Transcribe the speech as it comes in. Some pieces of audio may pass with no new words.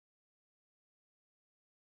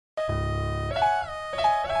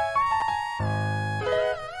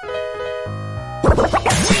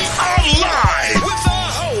are live with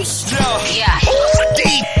our host,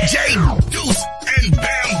 DJ Deuce and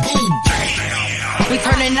Bamboo Bam. We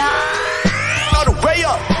turning up. All the way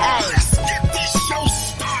up. Let's get this show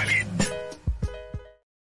started.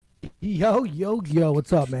 Yo,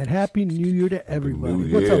 what's up, man? Happy New Year to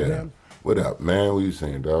everybody. What's up, man? What up, man? What you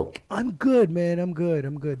saying, dog? I'm good, man. I'm good.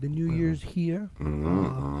 The New Year's here.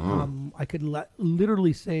 I could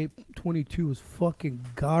literally say 22 was fucking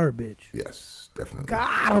garbage. Yes, definitely.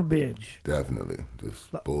 Garbage. Definitely.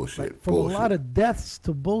 Just bullshit. From bullshit. a lot of deaths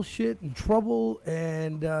to bullshit and trouble.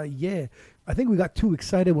 And, yeah, I think we got too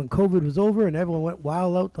excited when COVID was over and everyone went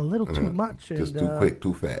wild out a little too much. Just and, too quick,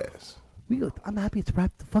 too fast. I'm happy it's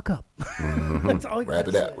wrapped the fuck up. That's all I Wrap gotta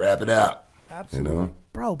it up. Wrap it up. Absolutely. You know?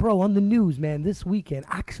 Bro, on the news, man, this weekend,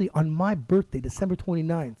 actually on my birthday, December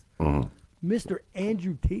 29th, Mr.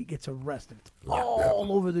 Andrew Tate gets arrested. It's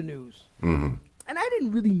all over the news. And I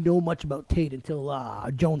didn't really know much about Tate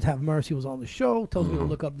until Jones Have Mercy was on the show, tells me to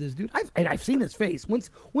look up this dude. I've seen his face.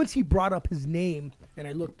 Once he brought up his name and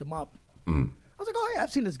I looked him up, I was like, oh, yeah,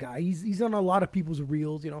 I've seen this guy. He's on a lot of people's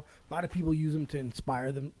reels, you know. A lot of people use him to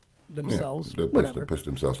inspire themselves. They whatever. push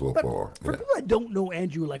themselves a little far. For people that don't know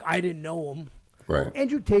Andrew, like I didn't know him. Right.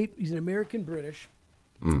 Andrew Tate, he's an American-British,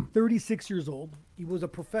 36 years old. He was a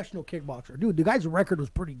professional kickboxer. Dude, the guy's record was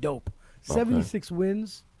pretty dope. 76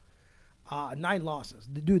 wins, 9 losses.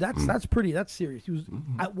 Dude, that's serious. He was,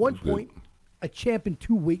 at one point, a champ in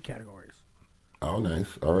 2 weight categories. Oh,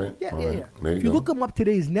 nice. All right. Yeah. There If you look him up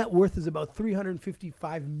today, his net worth is about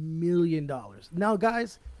 $355 million. Now,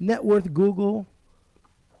 guys, net worth, Google,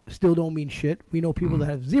 still don't mean shit. We know people that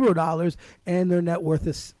have $0 and their net worth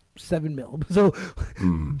is $7 million. So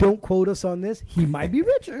don't quote us on this. He might be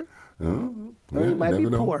richer. Or he might be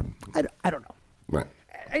poor. I don't know. Right.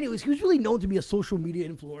 Anyways, he was really known to be a social media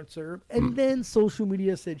influencer. And then social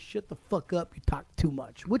media said, shut the fuck up. You talk too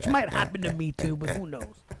much. Which might happen to me too, but who knows.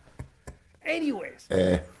 Anyways.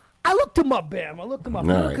 I looked him up, Bam.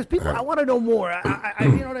 Because people, I want to know more. I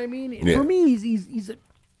you know what I mean? Yeah. For me, he's a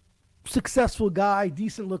successful guy,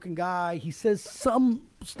 decent looking guy. He says some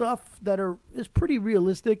stuff that is pretty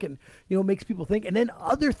realistic and makes people think, and then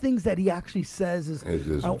other things that he actually says is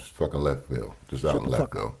It's just fucking left field. Just out in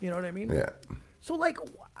left field. You know what I mean? Yeah. So like,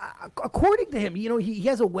 according to him, he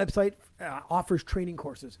has a website, offers training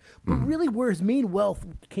courses, but really where his main wealth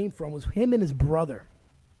came from was him and his brother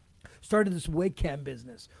started this webcam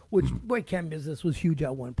business, which webcam business was huge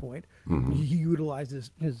at one point. He utilized his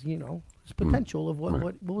potential of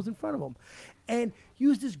what was in front of him, and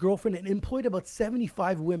used his girlfriend and employed about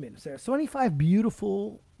 75 women, 75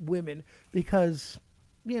 beautiful women, because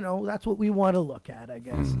that's what we want to look at, I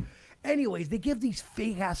guess. Anyways, they give these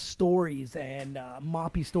fake ass stories and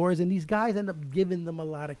moppy stories, and these guys end up giving them a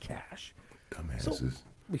lot of cash. Dumbasses.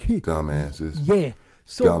 So, Dumbasses. Yeah.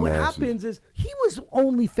 So Dumbasses. what happens is he was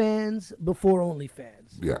OnlyFans before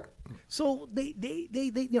OnlyFans. Yeah. So they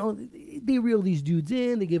reel these dudes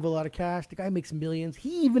in. They give a lot of cash. The guy makes millions.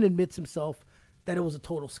 He even admits himself that it was a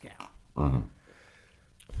total scam.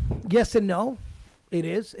 Yes and no, it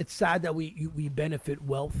is. It's sad that we benefit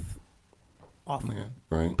wealth off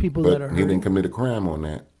people that are he didn't commit a crime on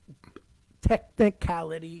that.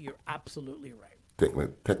 Technicality, you're absolutely right.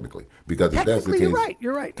 Technically, because if that's the case,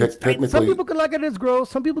 you're right. Technically, some people can look at it as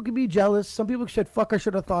gross. Some people can be jealous. Some people should I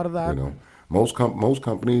should have thought of that. Most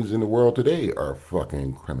companies in the world today are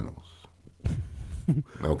fucking criminals.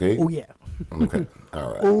 Okay. Oh yeah. Okay.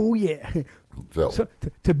 All right. Oh yeah. So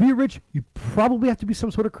to be rich, you probably have to be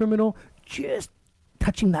some sort of criminal. Just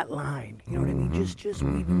touching that line, you know what I mean? Just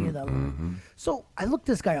weaving near that line. So I looked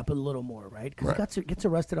this guy up a little more, right? Because he gets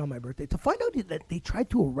arrested on my birthday. To find out that they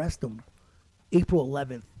tried to arrest him April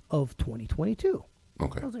 11th of 2022.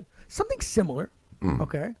 Okay. I was like, something similar.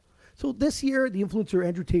 Okay. So this year, the influencer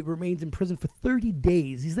Andrew Tate remains in prison for 30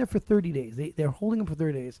 days. He's there for 30 days. They're holding him for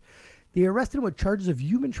 30 days. They arrested him with charges of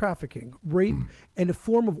human trafficking, rape, and a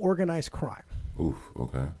form of organized crime. Oof.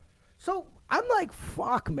 Okay. So I'm like,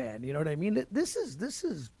 fuck, man. You know what I mean? This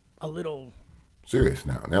is a little serious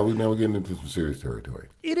now. Now we're getting into some serious territory.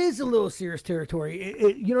 It is a little serious territory.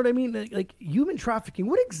 You know what I mean? Like human trafficking.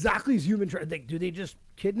 What exactly is human trafficking? Do they just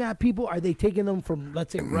kidnap people? Are they taking them from,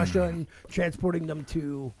 let's say, Russia and transporting them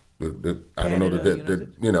to? I don't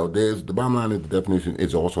know. There's the bottom line is the definition.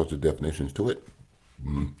 It's all sorts of definitions to it.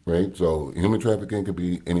 Right? So human trafficking could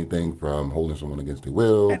be anything from holding someone against their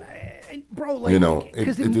will. And bro, like,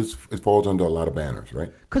 it falls under a lot of banners,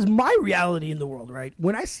 right? Because my reality in the world, right?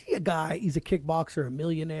 When I see a guy, he's a kickboxer, a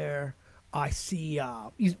millionaire. I see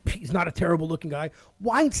he's not a terrible looking guy.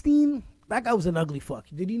 Weinstein, that guy was an ugly fuck.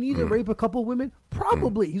 Did he need to rape a couple women?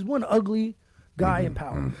 Probably. He's one ugly guy in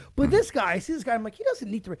power. But this guy, I see this guy, I'm like, he doesn't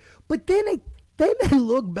need to. But then I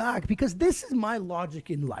look back, because this is my logic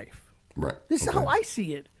in life. Right. This is how I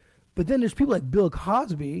see it. But then there's people like Bill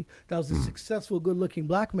Cosby, that was a successful, good-looking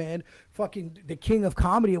black man, fucking the king of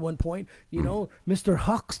comedy at one point, you know, Mr.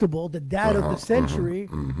 Huxtable, the dad of the century,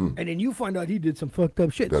 and then you find out he did some fucked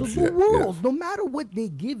up shit. So the world, no matter what they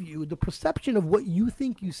give you, the perception of what you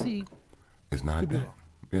think you see, it's not that.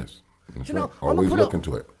 Yes. That's you know, right. Always look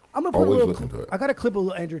into it. I'm gonna put Always a look little into it. I got a clip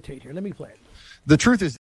of Andrew Tate here. Let me play it. The truth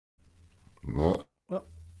is, Well, Well,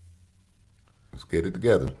 let's get it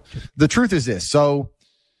together. the truth is this. So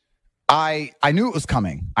I knew it was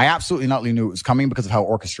coming. I absolutely not knew it was coming because of how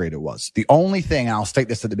orchestrated it was. The only thing, and I'll state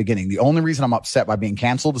this at the beginning, the only reason I'm upset by being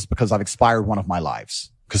canceled is because I've expired one of my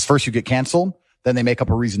lives. Because first you get canceled, then they make up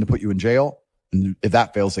a reason to put you in jail. And if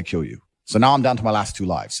that fails, they kill you. So now I'm down to my last 2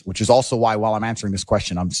 lives, which is also why while I'm answering this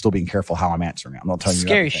question, I'm still being careful how I'm answering it. I'm not telling you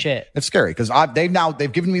Scary everything. shit. It's scary because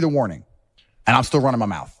they've given me the warning and I'm still running my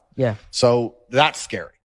mouth. Yeah. So that's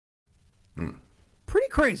scary. pretty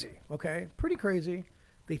crazy, okay? Pretty crazy.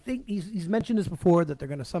 They think he's mentioned this before, that they're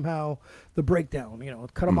going to somehow, the breakdown, you know,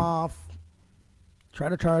 cut him off, try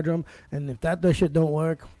to charge him, and if that shit don't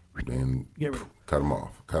work, Then get rid of him. cut him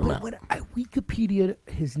off. Cut him But out. when I Wikipedia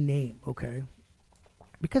his name, okay?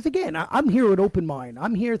 Because again, I'm here with open mind.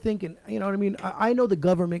 I'm here thinking, you know what I mean? I know the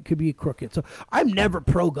government could be crooked. So I'm never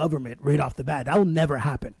pro-government right off the bat. That will never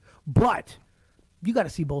happen. But you got to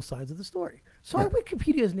see both sides of the story. So I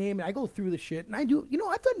Wikipedia his name, and I go through the shit, and I do, you know,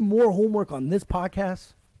 I've done more homework on this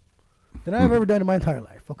podcast than I've ever done in my entire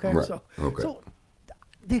life, okay? Right. So, Okay. so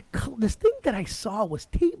this thing that I saw was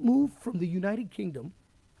Tate moved from the United Kingdom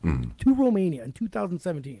to Romania in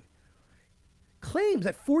 2017. Claims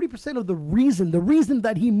that 40% of the reason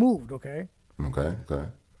that he moved, okay, Okay.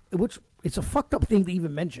 which it's a fucked up thing to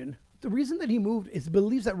even mention. The reason that he moved is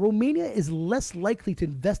believes that Romania is less likely to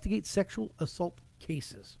investigate sexual assault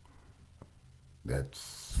cases.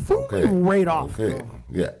 That's Threw okay. me right off, Okay. bro.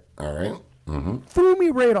 Yeah. All right. Mm-hmm. Threw me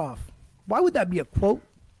right off. Why would that be a quote,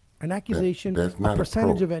 an accusation, that's not a a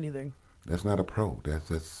percentage pro. of anything? That's not a pro.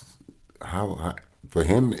 That's how for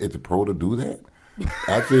him it's a pro to do that.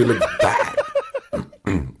 Actually, it looks bad.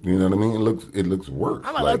 You know what I mean? It looks worse.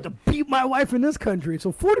 I'm allowed to beat my wife in this country,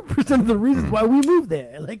 so 40% of the reasons why we moved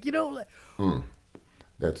there, like, you know, like,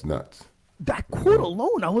 That's nuts. that quote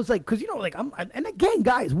alone, I was like, because, you know, like, and again,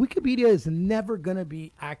 guys, Wikipedia is never going to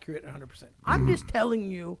be accurate 100%. I'm just telling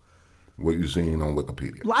you, What you seeing on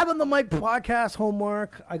Wikipedia? live on the mic podcast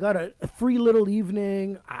homework, I got a free little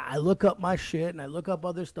evening. I look up my shit, and I look up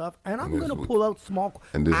other stuff, and I'm this going is to what- pull out small.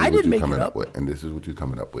 And this is I what didn't you're make coming it up up. with. And this is what you're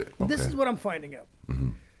coming up with. Okay. This is what I'm finding out.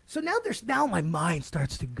 So now my mind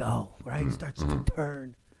starts to go, right? It starts to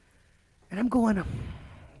turn. And I'm going,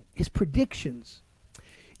 his predictions.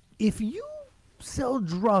 If you sell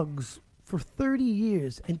drugs for 30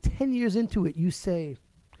 years and 10 years into it, you say,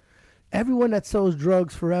 everyone that sells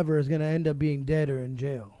drugs forever is going to end up being dead or in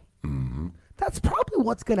jail. That's probably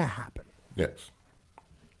what's going to happen. Yes.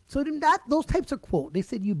 So then those types of quote, they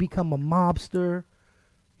said you become a mobster,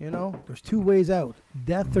 you know, there's two ways out,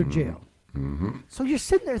 death or jail. So you're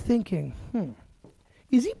sitting there thinking,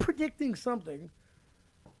 is he predicting something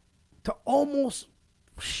to almost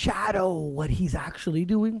shadow what he's actually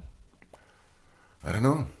doing? I don't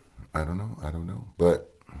know. But,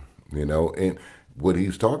 you know, and what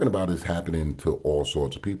he's talking about is happening to all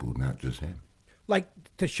sorts of people, not just him. Like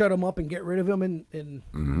to shut him up and get rid of him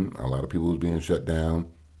and A lot of people is being shut down,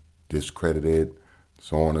 discredited,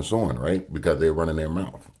 so on and so on, right? Because they're running their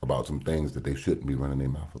mouth about some things that they shouldn't be running their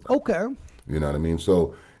mouth about. okay. You know what I mean?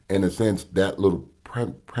 So, in a sense, that little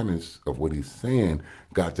premise of what he's saying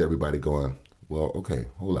got to everybody going, well, okay,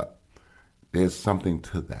 hold up. There's something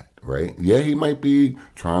to that, right? Yeah, he might be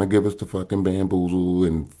trying to give us the fucking bamboozle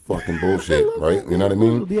and fucking bullshit, right? You know what I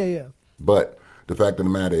mean? Yeah. But the fact of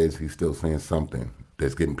the matter is he's still saying something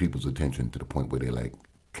that's getting people's attention to the point where they like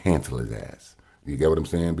cancel his ass. You get what I'm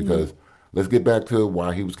saying? Because let's get back to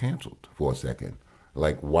why he was canceled for a second.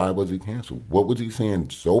 Like, why was he canceled? What was he saying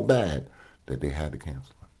so bad that they had to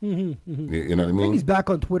cancel him? You know what I I think mean? he's back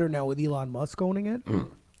on Twitter now with Elon Musk owning it.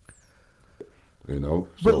 You know?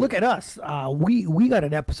 But So- look at us. We got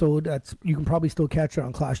an episode that's, you can probably still catch it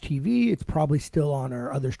on Clash TV. It's probably still on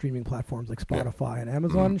our other streaming platforms like Spotify and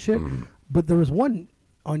Amazon and shit. But there was one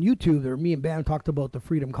on YouTube where me and Bam talked about the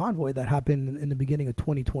Freedom Convoy that happened in the beginning of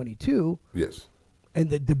 2022. Yes. And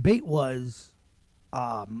the debate was,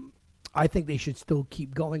 I think they should still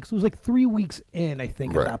keep going. Because it was like 3 weeks in, I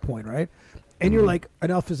think, Right. at that point, right? And you're like,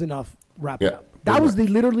 enough is enough. Wrap it Yeah, up. That was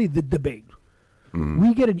literally the debate.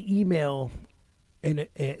 We get an email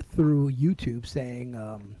through YouTube saying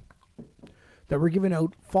that we're giving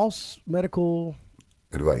out false medical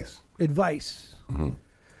Advice. advice.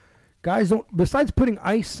 Guys, don't. Besides putting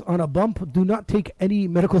ice on a bump, do not take any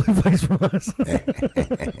medical advice from us.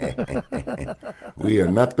 We are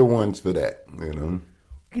not the ones for that, you know.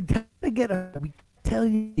 We tell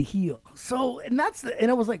you to heal. So, and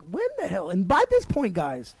I was like, when the hell? And by this point,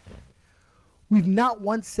 guys, we've not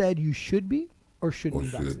once said you should be or shouldn't Or be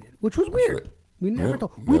should. vaccinated, which was That's weird. right. We never Yeah,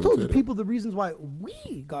 told. We never told said the it. people the reasons why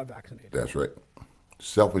we got vaccinated. That's right.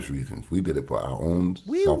 Selfish reasons. We did it for our own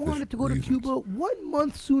We selfish wanted to go reasons. to Cuba 1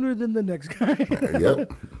 month sooner than the next guy.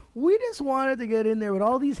 Yep. We just wanted to get in there with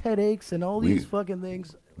all these headaches and all these fucking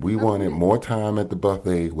things. We wanted more time at the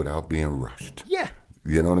buffet without being rushed. Yeah.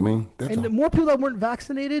 You know what I mean? That's And all. the more people that weren't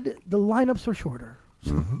vaccinated, the lineups were shorter.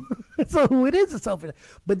 Mm-hmm. So it is a selfish.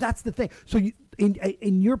 But that's the thing. So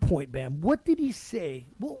in your point, Bam, what did he say?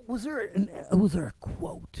 Well, was there a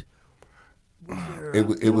quote? Was there,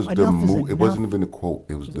 It was the enough is move. It enough? wasn't even a quote.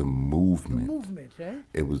 It was the movement. Movement, eh?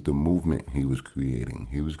 It was the movement he was creating.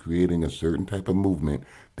 He was creating a certain type of movement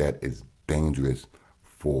that is dangerous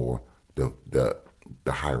for the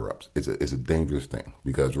higher ups. It's a dangerous thing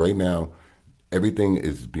because right now everything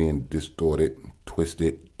is being distorted,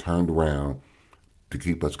 twisted, turned around to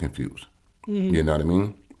keep us confused. You know what I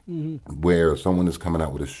mean? Where someone is coming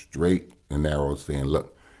out with a straight and narrow saying,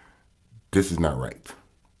 "Look, this is not right.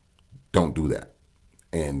 Don't do that."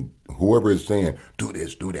 And whoever is saying, "Do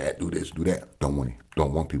this, do that, do this, do that," don't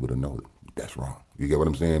want people to know that's wrong. You get what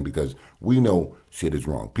I'm saying? Because we know shit is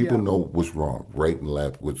wrong. People Yeah. know what's wrong, right and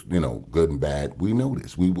left, what's good and bad. We know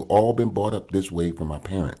this. We've all been brought up this way from our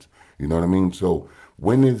parents. You know what I mean? So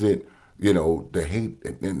when is it, the hate,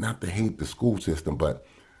 and not to hate the school system, but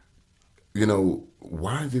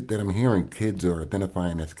why is it that I'm hearing kids are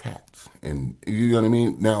identifying as cats? And you know what I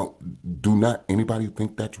mean? Now, do not anybody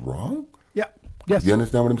think that's wrong? Yeah. Yes. You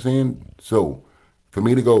understand what I'm saying? So, for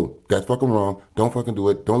me to go, that's fucking wrong. Don't fucking do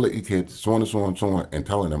it. Don't let your kids, so on and so on and so on, and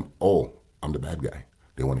telling them, oh, I'm the bad guy.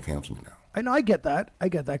 They want to cancel me now. I know. I get that.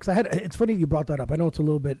 Because it's funny you brought that up. I know it's a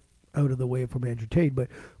little bit out of the way from Andrew Tate, but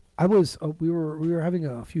I was we were having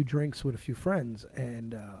a few drinks with a few friends,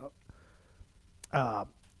 and I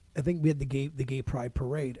think we had the gay pride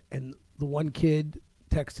parade, and the one kid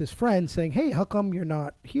texts his friend saying, "Hey, how come you're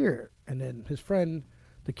not here?" And then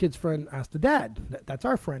the kid's friend asked the dad, that's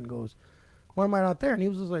our friend, goes, "Why am I not there?" And he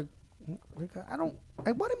was just like, I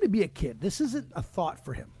want him to be a kid. This isn't a thought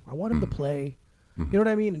for him. I want him to play. You know what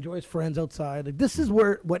I mean? Enjoy his friends outside. Like, this is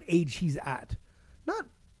what age he's at. Not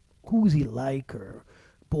who's he like or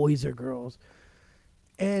boys or girls.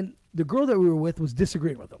 And the girl that we were with was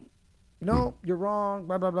disagreeing with him. No, you're wrong,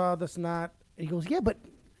 blah, blah, blah, that's not. And he goes, yeah, but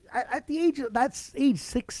at the age, that's age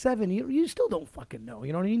 6, 7, you still don't fucking know.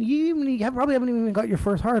 You know what I mean? You probably haven't even got your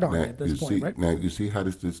first heart on at this point, right? Now, you see how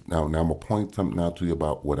this is, now I'm going to point something out to you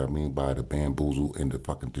about what I mean by the bamboozle and the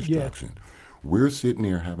fucking distraction. We're sitting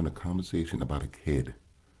there having a conversation about a kid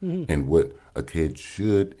and what a kid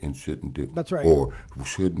should and shouldn't do. That's right. Or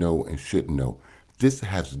should know and shouldn't know. This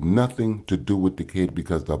has nothing to do with the kid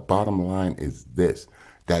because the bottom line is this.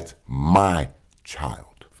 That's my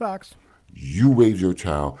child. Facts. You raise your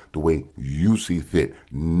child the way you see fit.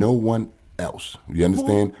 No one else, you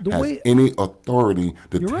understand, has any authority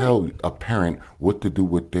to tell a parent what to do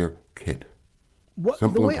with their kid.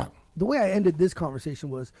 Simple and plain. The way I ended this conversation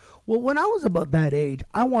was, well, when I was about that age,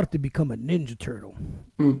 I wanted to become a Ninja Turtle.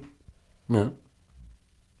 Yeah.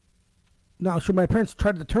 Now, should my parents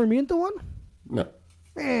try to turn me into one? No.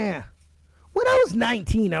 Eh. When I was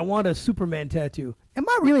 19, I wanted a Superman tattoo. Am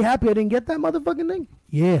I really happy I didn't get that motherfucking thing?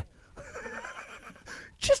 Yeah.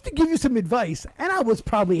 Just to give you some advice, and I was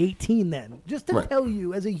probably 18 then, just to tell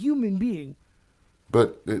you as a human being.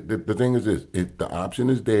 But the thing is this, if the option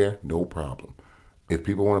is there, no problem. If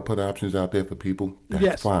people want to put options out there for people,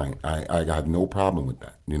 that's fine. I got no problem with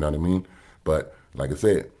that. You know what I mean? But like I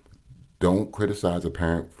said, don't criticize a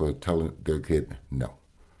parent for telling their kid no.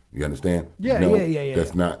 You understand? Yeah.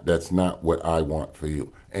 That's not what I want for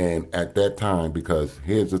you. And at that time, because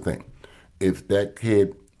here's the thing, if that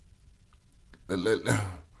kid,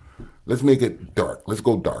 let's make it dark. Let's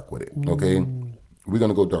go dark with it. Okay, we're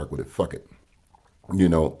gonna go dark with it. Fuck it.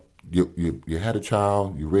 You had a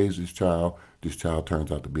child, you raised this child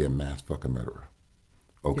turns out to be a mass fucking murderer.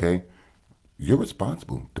 Okay? You're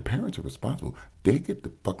responsible. The parents are responsible. They get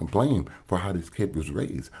the fucking blame for how this kid was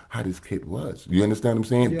raised, how this kid was. You understand what I'm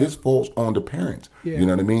saying? Yeah. This falls on the parents. Yeah. You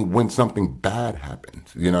know what I mean? When something bad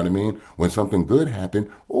happens, you know what I mean? When something good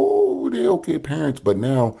happened, they're okay parents. But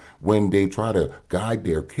now when they try to guide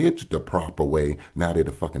their kids the proper way, now they're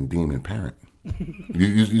the fucking demon parent.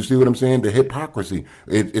 You see what I'm saying? The hypocrisy.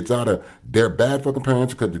 It's out of they're bad fucking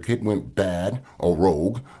parents because the kid went bad or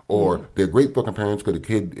rogue, or they're great fucking parents because the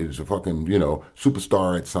kid is a fucking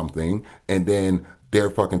superstar at something, and then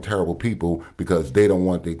they're fucking terrible people because they don't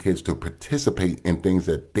want their kids to participate in things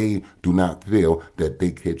that they do not feel that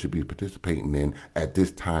their kids should be participating in at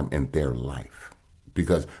this time in their life.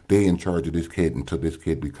 Because they in charge of this kid until this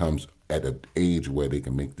kid becomes at an age where they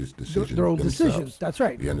can make this decision Their own themselves. decisions. That's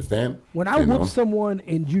right. You understand? When I whooped someone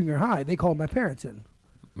in junior high, they called my parents in.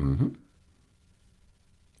 Mm-hmm.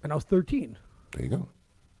 And I was 13. There you go.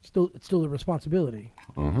 It's still a responsibility.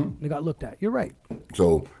 Mm-hmm. They got looked at. You're right.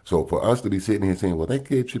 So for us to be sitting here saying, well, that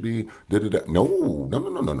kid should be da-da-da.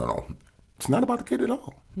 No. It's not about the kid at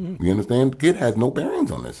all. Mm-hmm. You understand? The kid has no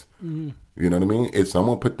bearings on this. Mm-hmm. You know what I mean? If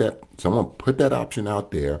someone put that option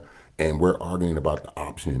out there, and we're arguing about the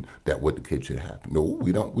option that what the kid should have. No,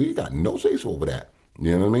 we don't. We got no say so over that.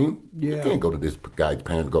 You know what I mean? Yeah. You can't go to this guy's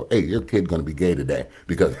parents and go, hey, your kid's going to be gay today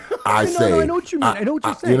because I No, I know what you mean. I know what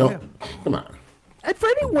you're saying. Come on. And for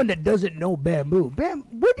anyone that doesn't know Bamboo,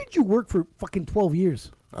 where did you work for fucking 12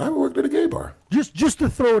 years? I worked at a gay bar. Just to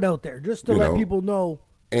throw it out there, just to let people know.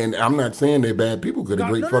 And I'm not saying they're bad people because they're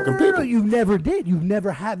great fucking people. No, you never did. You've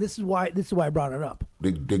never had. This is why I brought it up.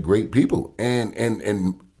 They're great people. And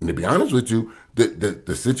to be honest with you,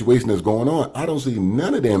 the situation that's going on, I don't see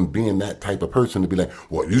none of them being that type of person to be like,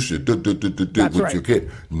 well, you should do with your kid.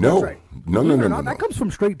 No. Right. No. That comes from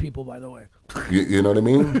straight people, by the way. You know what I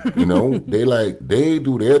mean? They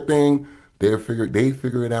do their thing. They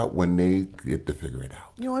figure it out when they get to figure it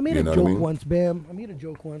out. I made a joke once, Bam. I made a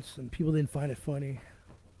joke once, and people didn't find it funny.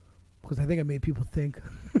 Because I think I made people think.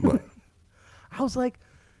 What? I was like,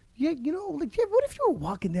 what if you were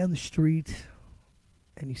walking down the street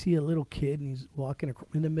and you see a little kid and he's walking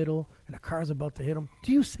in the middle and a car's about to hit him?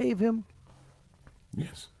 Do you save him?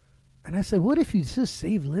 Yes. And I said, what if you just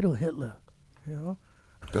save little Hitler?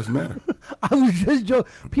 Doesn't matter. I was just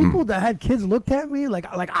joking. People that had kids looked at me like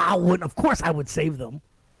I wouldn't. Of course I would save them.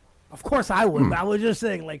 Of course I would. But I was just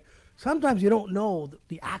saying, like, sometimes you don't know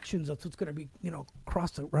the actions of what's going to be,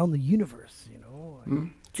 crossed around the universe,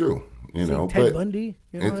 True. Ted Bundy,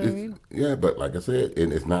 you know what I mean? Yeah, but like I said,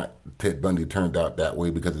 it's not Ted Bundy turned out that way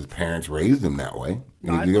because his parents raised him that way.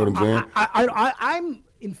 You know what I'm saying? I'm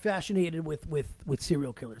infatuated with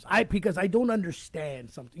serial killers. Because I don't understand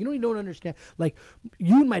something. You don't understand. Like,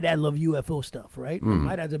 you and my dad love UFO stuff, right?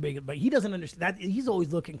 My dad's a big, but he doesn't understand that. He's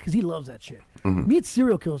always looking because he loves that shit. Me, it's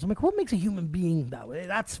serial killers. I'm like, what makes a human being that way?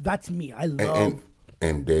 That's me. I love.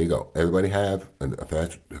 And there you go. Everybody have an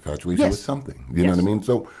infatuation with something. You know what I mean?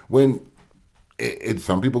 So when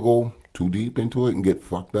some people go too deep into it and get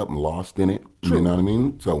fucked up and lost in it. True. You know what I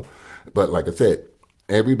mean? So, but like I said,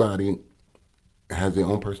 everybody has their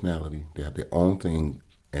own personality. They have their own thing,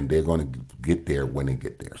 and they're going to get there when they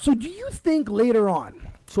get there. So do you think later on,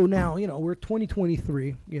 so now, we're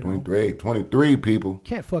 2023, 23 people.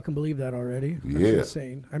 Can't fucking believe that already. That's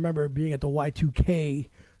insane. I remember being at the Y2K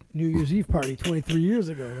New Year's Eve party 23 years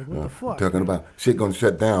ago. Like, what the fuck? Talking about shit going to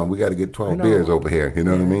shut down. We got to get 12 beers over here. You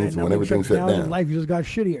know what I mean? So when everything shut down. Life just got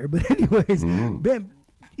shittier. But anyways, Ben,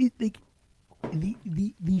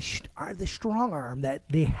 the strong arm that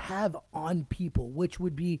they have on people, which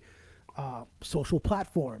would be social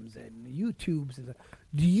platforms and YouTubes.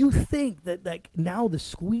 Do you think that now the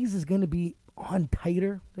squeeze is going to be on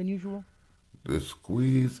tighter than usual? The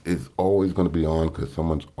squeeze is always going to be on because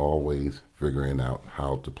someone's always figuring out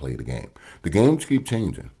how to play the game. The games keep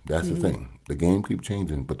changing. That's the thing. The game keep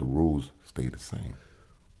changing, but the rules stay the same.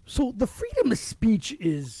 So the freedom of speech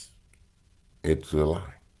is... It's a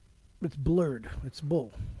lie. It's blurred. It's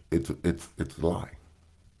bull. It's a lie.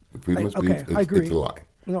 The freedom of speech, I agree. It's a lie.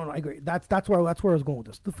 No, I agree. That's where I was going with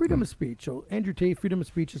this. The freedom of speech. So Andrew Tate, freedom of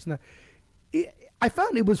speech is not... I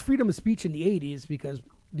found it was freedom of speech in the 80s because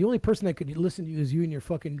the only person that could listen to you is you and your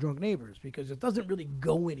fucking drunk neighbors because it doesn't really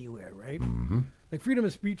go anywhere, right? Like freedom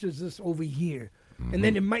of speech is this over here. And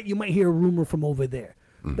then you might hear a rumor from over there.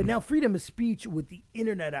 But now freedom of speech with the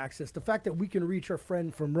internet access, the fact that we can reach our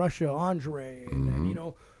friend from Russia, Andre, and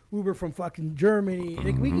then, Uber from fucking Germany.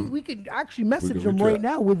 Like we can actually message them right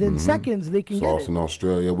now within seconds. They can Sauce get it. in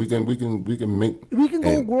Australia. We can make. We can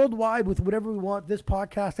go worldwide with whatever we want. This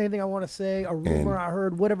podcast, anything I want to say, a rumor I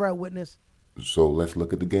heard, whatever I witnessed. So let's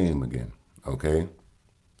look at the game again, okay?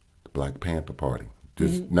 The Black Panther Party.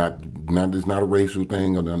 Just it's not a racial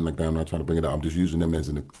thing or nothing like that. I'm not trying to bring it up. I'm just using them as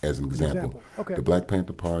an example. Okay. The Black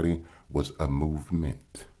Panther Party was a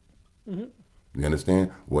movement. You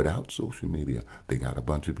understand? Without social media, they got a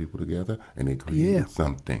bunch of people together and they created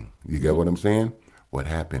something. You get what I'm saying? What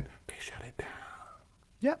happened? They shut it down.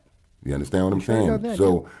 Yep. You understand what I'm sure saying? got that,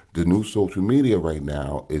 So the new social media right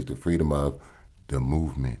now is the freedom of the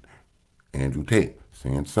movement. Andrew Tate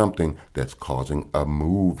saying something that's causing a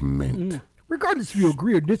movement. Regardless if you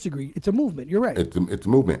agree or disagree, it's a movement. You're right. It's a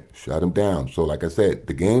movement. Shut him down. So like I said,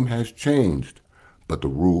 the game has changed, but the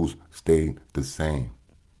rules stay the same.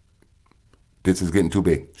 This is getting too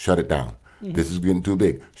big. Shut it down. This is getting too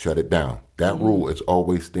big. Shut it down. That rule is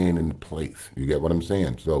always staying in place. You get what I'm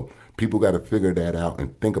saying? So people got to figure that out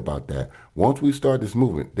and think about that. Once we start this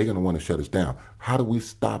movement, they're going to want to shut us down. How do we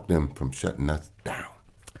stop them from shutting us down?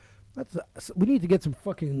 We need to get some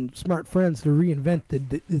fucking smart friends to reinvent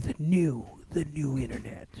the new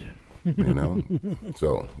internet. You know?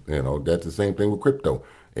 So, that's the same thing with crypto.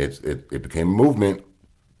 It became a movement.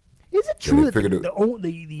 Is it true that figured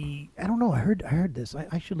the I don't know. I heard this.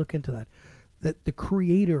 I should look into that. That the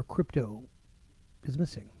creator of crypto is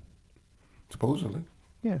missing. Supposedly.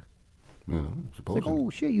 Yeah. It's Supposedly. like, oh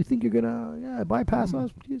shit, you think you're gonna bypass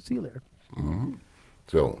us? See you later.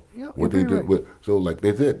 So Yeah, what you're they very did, so like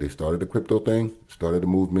they said, they started the crypto thing, started the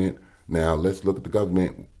movement. Now let's look at the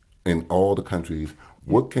government in all the countries.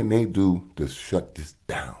 What can they do to shut this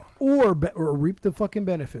down? Or reap the fucking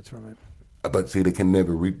benefits from it. But see, they can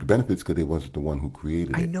never reap the benefits because they wasn't the one who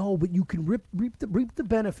created I it. know, but you can reap the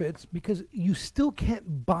benefits because you still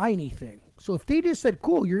can't buy anything. So if they just said,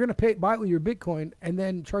 "Cool, you're gonna buy it with your Bitcoin," and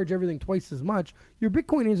then charge everything twice as much, your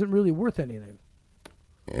Bitcoin isn't really worth anything.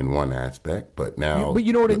 In one aspect, but now, But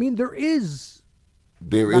you know what I mean? There is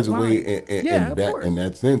a way Yeah, of course. in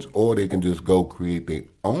that sense, or they can just go create their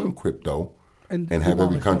own crypto And and have every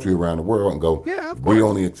demolish country around the world and go, Yeah, of we course.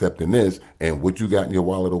 only accepting this, and what you got in your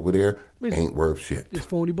wallet over there It's- ain't worth shit. it's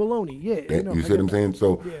phony baloney. Yeah, You see what I'm saying?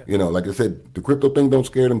 So, Yeah. like I said, the crypto thing don't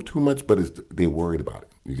scare them too much, but they're worried about it.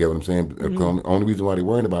 You get what I'm saying? Mm-hmm. The only reason why they're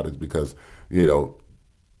worried about it is because,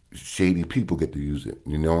 shady people get to use it.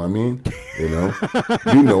 You know what I mean? You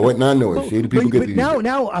know it, and I know it. Shady people get to use it.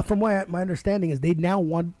 Now, from my understanding is they now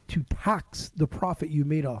want to tax the profit you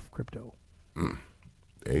made off crypto.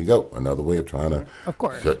 There you go. Another way of trying to Of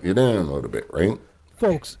course. shut you down a little bit, right?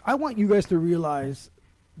 Folks, I want you guys to realize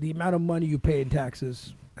the amount of money you pay in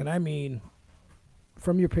taxes, and I mean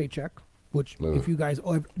from your paycheck, which if you guys,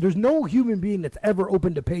 there's no human being that's ever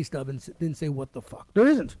opened a pay stub and didn't say, what the fuck? There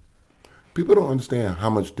isn't. People don't understand how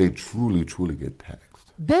much they truly, truly get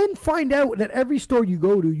taxed. Then find out that every store you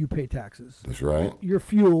go to, you pay taxes. That's right. Your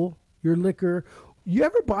fuel, your liquor. You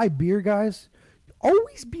ever buy beer, guys?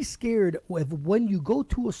 Always be scared when you go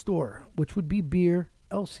to a store, which would be beer,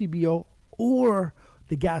 LCBO, or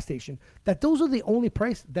the gas station, that those are the only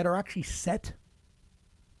price that are actually set.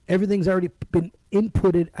 Everything's already been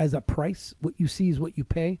inputted as a price. What you see is what you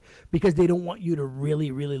pay, because they don't want you to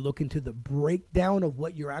really, really look into the breakdown of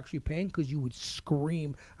what you're actually paying, because you would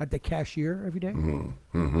scream at the cashier every day.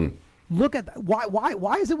 Look at that.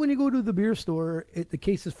 Why is it when you go to the beer store, the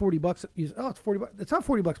case is $40? It's $40. It's not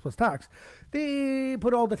 $40 plus tax. They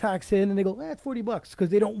put all the tax in and they go, it's $40, because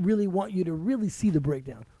they don't really want you to really see the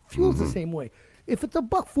breakdown. Fuel's the same way. If it's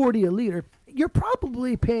 $1.40 a liter, you're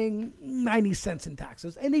probably paying 90 cents in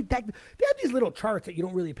taxes. And they have these little charts that you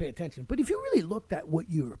don't really pay attention. But if you really looked at what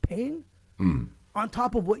you were paying on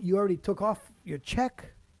top of what you already took off your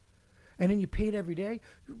check, and then you paid every day,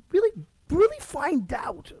 really find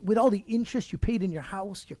out, with all the interest you paid in your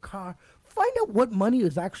house, your car, find out what money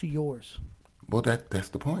is actually yours. Well, that's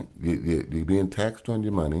the point. You're being taxed on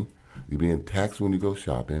your money. You're being taxed when you go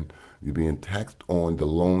shopping. You're being taxed on the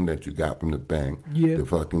loan that you got from the bank to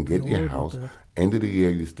fucking get your house. End of the year,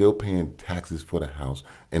 you're still paying taxes for the house.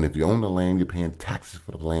 And if you own the land, you're paying taxes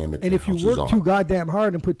for the land that And your if you house is work on. too goddamn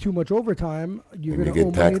hard and put too much overtime, you're And going you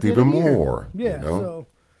to get taxed even more. Yeah, you know? so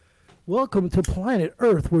welcome to planet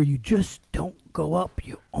Earth, where you just don't go up,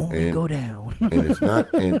 you only go down. And it's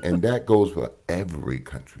not, and that goes for every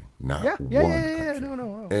country, not one country.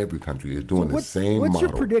 No. Every country is doing the same What's model.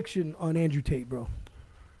 your prediction on Andrew Tate, bro?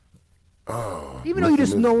 Oh, Even though you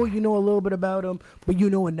just know a little bit about him, but you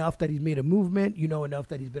know enough that he's made a movement, you know enough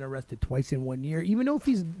that he's been arrested twice in 1 year, even though if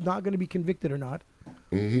he's not going to be convicted or not.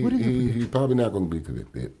 He's probably not going to be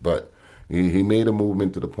convicted, but he made a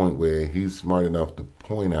movement to the point where he's smart enough to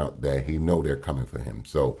point out that he know they're coming for him.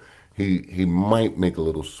 So he might make a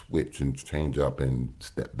little switch and change up and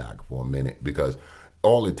step back for a minute, because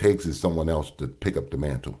all it takes is someone else to pick up the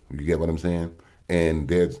mantle. You get what I'm saying? And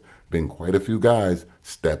there's been quite a few guys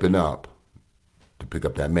stepping up to pick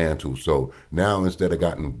up that mantle. So now, instead of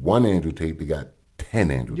getting one Andrew Tate, they got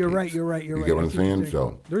 10 Andrew You're Tates. right. You get what I'm That's saying? interesting.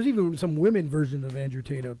 So there's even some women version of Andrew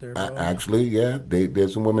Tate out there, bro. actually, yeah,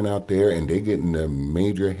 there's some women out there, and they getting a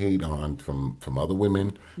major hate on from other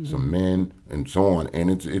women, some men, and so on. And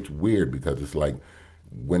it's weird, because it's like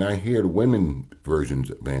when I hear the women versions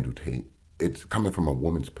of Andrew Tate, it's coming from a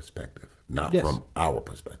woman's perspective, not Yes. from our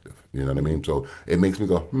perspective. You know what I mean? So it makes me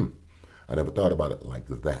go, I never thought about it like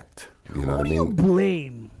that. You know Who what I do you mean?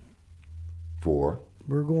 blame? For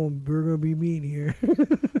We're gonna be mean here.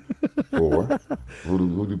 who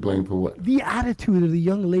do you blame for what? The attitude of the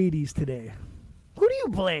young ladies today. Who do you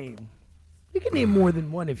blame? You can name more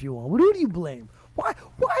than one if you want. But who do you blame?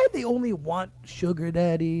 Why they only want sugar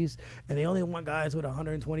daddies and they only want guys with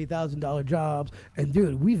 $120,000 jobs? And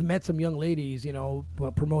dude, we've met some young ladies,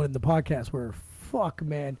 promoting the podcast where fuck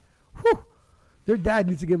man, their dad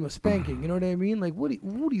needs to give them a spanking. You know what I mean? Like,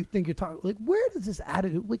 who do you think you're talking? Like, where does this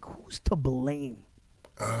attitude? Like, who's to blame?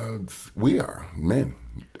 We are men.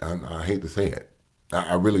 I hate to say it.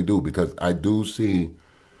 I really do, because I do see.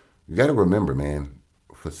 You got to remember, man.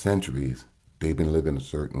 For centuries, they've been living a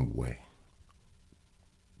certain way.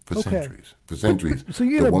 For centuries. So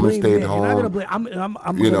you're the gonna woman blame stayed men. home. You're not gonna blame.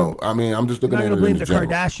 I'm You gonna, know, I mean, I'm just looking You're at not it gonna in blame the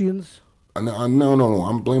general. Kardashians. No.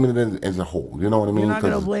 I'm blaming it as a whole. You know what I mean? You're not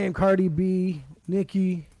gonna 'Cause- blame Cardi B,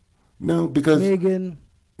 Nicki, No, because Megan.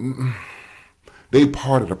 they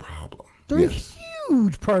part of the problem. They're Yes. a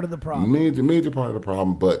huge part of the problem. Major part of the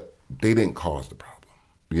problem, but they didn't cause the problem.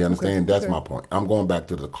 You understand? That's okay. my point. I'm going back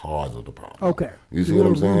to the cause of the problem. Okay. You see The what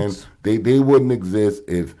I'm little saying? roots. They wouldn't exist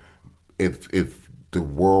if the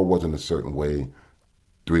world wasn't a certain way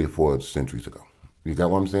 3 or 4 centuries ago. You got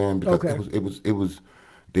what I'm saying? Because Okay. it was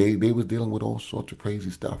they was dealing with all sorts of crazy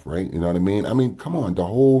stuff, right? You know what I mean? I mean, come on, the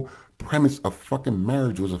whole premise of fucking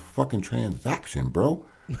marriage was a fucking transaction, bro.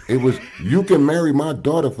 It was, you can marry my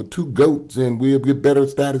daughter for 2 goats and we'll get better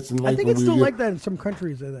status in life. I think when it's we still get- like that in some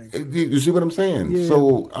countries. I think. You see what I'm saying? Yeah.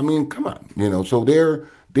 So I mean, come on, So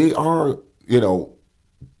they are,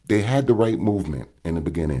 they had the right movement in the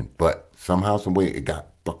beginning, but somehow, some way, it got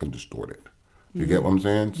fucking distorted. You get what I'm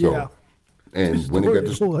saying? So, Yeah. and when it got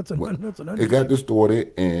Distorted. Oh, that's an it got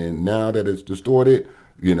distorted, and now that it's distorted,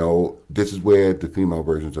 this is where the female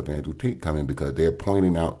versions of Andrew Tate come in, because they're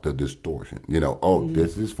pointing out the distortion.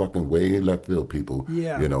 This is fucking way left field, people.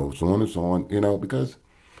 Yeah. So on and so on. Because.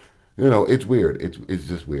 It's weird. It's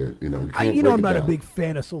just weird. You can't I'm break not it a down. big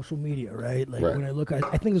fan of social media, right? Like Right. when I look, I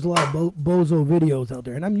think there's a lot of bozo videos out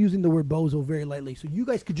there, and I'm using the word bozo very lightly, so you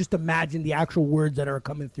guys could just imagine the actual words that are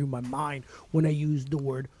coming through my mind when I use the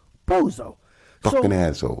word bozo. Fucking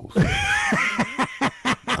assholes.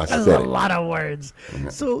 I There's said a it. lot of words.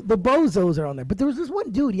 So the bozos are on there. But there was this one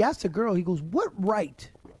dude, he asked a girl, he goes, what right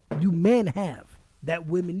do men have that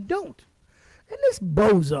women don't? And this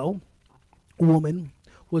bozo woman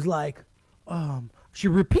was like, she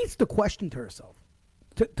repeats the question to herself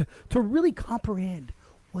to really comprehend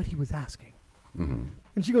what he was asking. And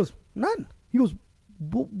she goes, none. He goes,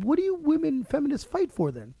 what do you women feminists fight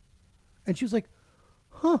for then? And she was like,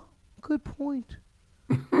 good point.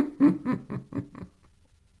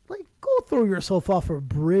 Like, go throw yourself off a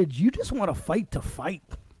bridge. You just want to fight to fight.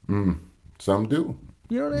 Some do.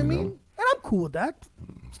 You know what I mean? And I'm cool with that.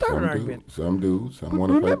 Start an Some do. argument. Some do. Some But want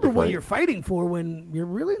to fight remember the what fight. you're fighting for when you're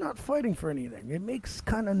really not fighting for anything. It makes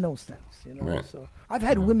kind of no sense, Right. So I've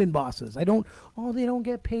had women bosses. They don't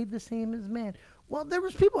get paid the same as men. Well, there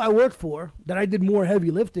was people I worked for that I did more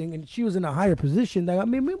heavy lifting, and she was in a higher position that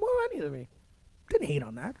made me more money than me. Didn't hate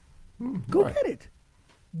on that. Go right. get it.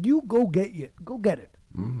 You go get it. Go get it.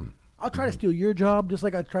 I'll try to steal your job just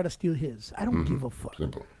like I try to steal his. I don't give a fuck.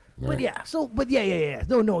 Simple. But Right. yeah, yeah.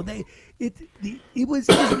 No, it was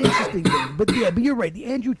an interesting thing. But you're right. The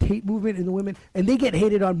Andrew Tate movement and the women, and they get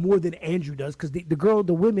hated on more than Andrew does, because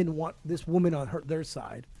the women want this woman on their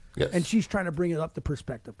side, Yes. and she's trying to bring it up the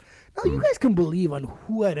perspective. Now you guys can believe on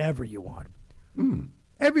whatever you want.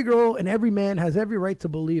 Every girl and every man has every right to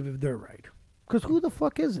believe if they're right, because who the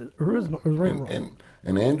fuck is it or is right or wrong?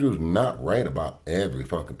 And Andrew's not right about every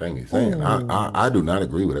fucking thing he's saying. I do not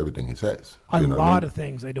agree with everything he says. A You know what I lot mean? of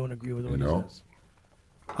things I don't agree with what he know? says.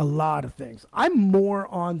 A lot of things. I'm more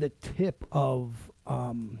on the tip of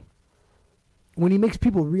when he makes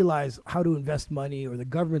people realize how to invest money, or the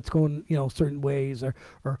government's going, certain ways, or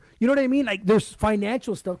you know what I mean? Like there's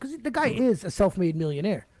financial stuff, because the guy is a self-made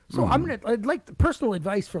millionaire. So I'd like the personal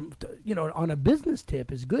advice from, on a business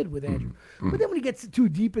tip is good with Andrew. But then when he gets too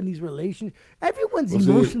deep in these relations, everyone's Well, see,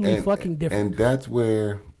 emotionally and- fucking different. And that's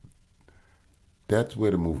where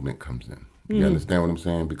the movement comes in. You understand what I'm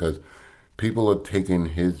saying? Because people are taking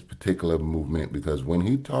his particular movement, because when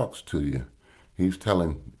he talks to you, he's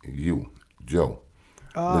telling you, Joe,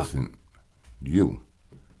 listen,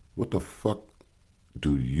 what the fuck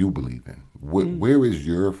do you believe in? Where is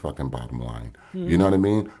your fucking bottom line? You know what I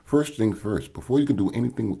mean? First things first, before you can do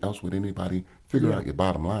anything else with anybody, figure out your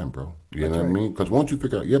bottom line, bro. You know what I mean? Because once you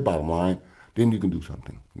figure out your bottom line, then you can do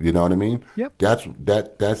something. You know what I mean? Yep.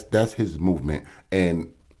 That's his movement.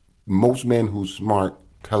 And most men who's smart,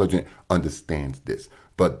 intelligent, understands this.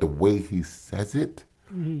 But the way he says it,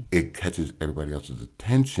 it catches everybody else's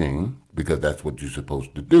attention because that's what you're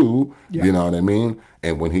supposed to do. Yeah. You know what I mean?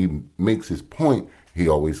 And when he makes his point, he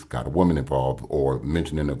always got a woman involved or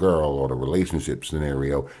mentioning a girl or the relationship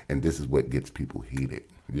scenario, and this is what gets people heated.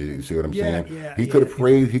 You see what I'm saying? Yeah, he could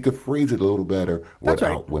phrase it a little better That's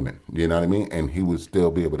without right. women. You know what I mean? And he would still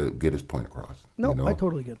be able to get his point across. No, you know? I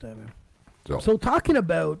totally get that, man. So, So talking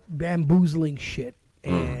about bamboozling shit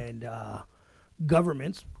and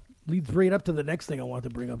governments leads right up to the next thing I want to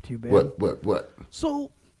bring up to you, Bam. what?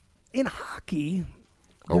 So in hockey,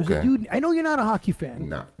 there's a Okay. dude. I know you're not a hockey fan.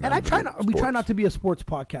 No, and not really. we try Sports. not to be a sports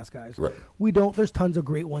podcast, guys. Right. We don't. There's tons of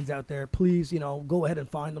great ones out there. Please, go ahead and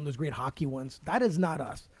find them. There's great hockey ones. That is not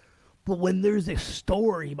us. But when there's a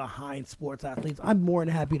story behind sports athletes, I'm more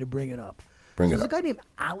than happy to bring it up. Bring it There's up. a guy named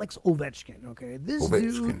Alex Ovechkin. Okay, this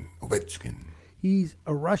dude, Ovechkin. he's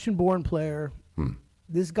a Russian-born player.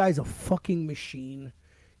 This guy's a fucking machine.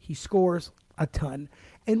 He scores a ton.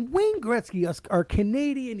 And Wayne Gretzky, our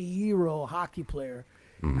Canadian hero hockey player,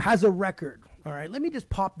 has a record. All right, let me just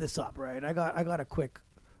pop this up. Right, I got a quick.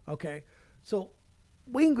 Okay, so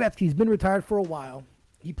Wayne Gretzky's been retired for a while.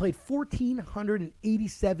 He played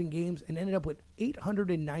 1,487 games and ended up with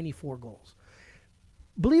 894 goals.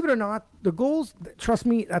 Believe it or not, the goals, trust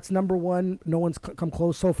me, that's number one. No one's come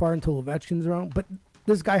close so far until Ovechkin's around. But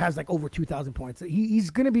this guy has like over 2,000 points. He's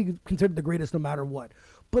going to be considered the greatest no matter what.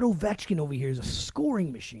 But Ovechkin over here is a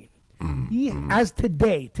scoring machine. He as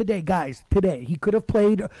today, guys, he could have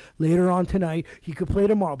played later on tonight. He could play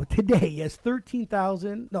tomorrow. But today, he has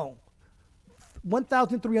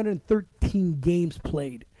 1,313 games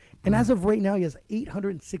played. And as of right now, he has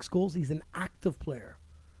 806 goals. He's an active player.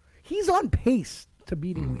 He's on pace to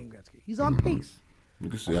beating Wayne Gretzky. He's on pace. You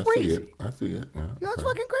can see, I see it. Yeah, That's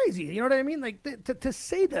fucking crazy. You know what I mean? Like, to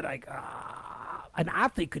say that, like, an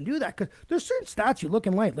athlete can do that, because there's certain stats you look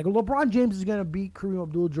in life. Like, LeBron James is going to beat Kareem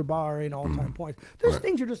Abdul-Jabbar in all-time points. There's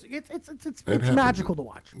things you're just, it's magical to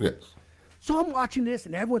watch. Yes. So I'm watching this,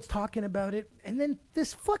 and everyone's talking about it, and then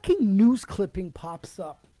this fucking news clipping pops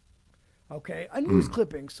up. Okay, a news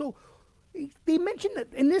clipping. So they mentioned that,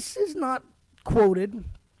 and this is not quoted,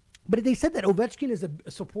 but they said that Ovechkin is a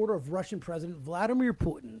supporter of Russian President Vladimir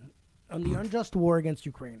Putin on the unjust war against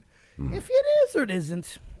Ukraine. If it is or it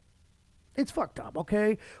isn't, it's fucked up,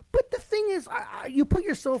 okay? But the thing is, you put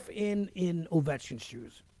yourself in Ovechkin's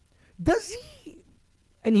shoes. Does he,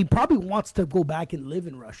 and he probably wants to go back and live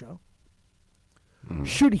in Russia,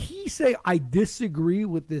 should he say, I disagree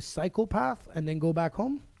with this psychopath, and then go back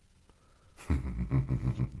home?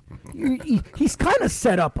 He's kind of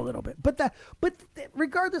set up a little bit, but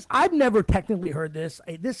regardless, I've never technically heard this.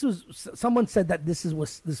 Someone said that this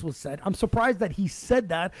was said. I'm surprised that he said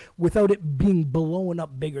that without it being blown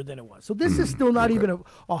up bigger than it was. So this is still not even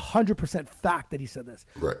 100% fact that he said this.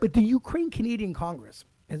 Right. But the Ukraine Canadian Congress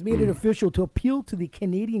has made it official to appeal to the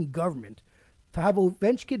Canadian government to have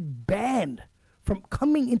Ovechkin banned from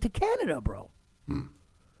coming into Canada, bro.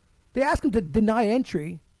 They asked him to deny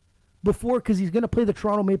entry before, because he's going to play the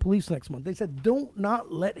Toronto Maple Leafs next month. They said, don't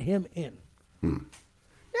not let him in. Now,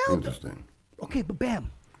 Interesting. okay, but bam,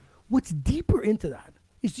 what's deeper into that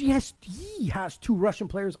is he has 2 Russian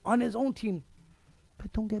players on his own team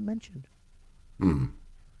that don't get mentioned. You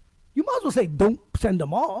might as well say, don't send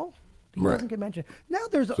them all. He Right. doesn't get mentioned. Now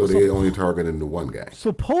there's So they only targeting the one guy.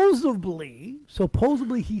 supposedly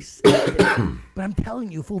he said it, but I'm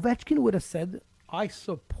telling you, if Ovechkin would have said, I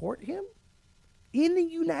support him in the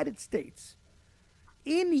United States,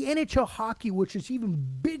 in the NHL hockey, which is even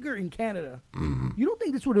bigger in Canada, you don't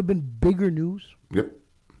think this would have been bigger news? Yep.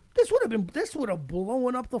 This would have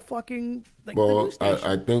blown up the fucking the Well, news station.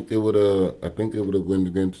 I think it would have. I think it would have went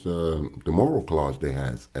against the moral clause they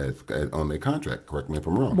has as on their contract. Correct me if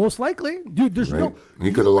I'm wrong. Most likely, dude. There's Right?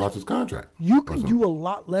 He could have lost his contract. You can do a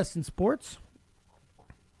lot less in sports,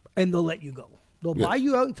 and they'll let you go. They'll Yes. buy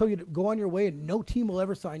you out until you go on your way, and no team will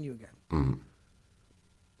ever sign you again.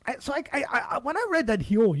 So when I read that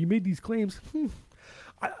he made these claims,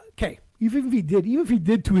 okay, even if he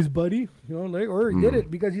did to his buddy, or he did it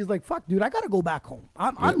because he's like, fuck, dude, I gotta go back home.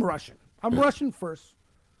 I'm Russian. I'm Russian first.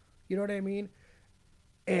 You know what I mean?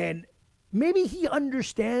 And maybe he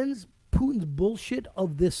understands Putin's bullshit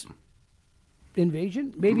of this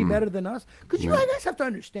invasion, maybe better than us. Because you guys have to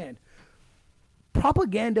understand,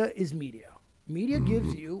 propaganda is media. Media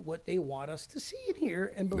gives you what they want us to see and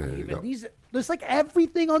hear and believe. go. And there's like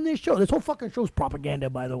everything on this show. This whole fucking show is propaganda,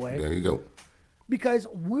 by the way. There you go. because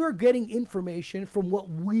we're getting information from what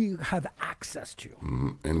we have access to.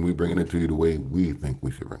 And we bringing it to you the way we think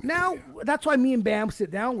we should bring it. Now, that's why me and Bam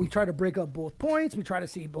sit down. We try to break up both points. We try to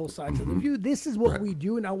see both sides of the view. This is what we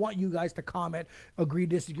do, and I want you guys to comment, agree,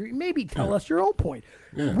 disagree, maybe tell us your own point.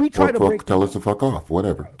 Yeah. We try to break. Tell us to fuck off,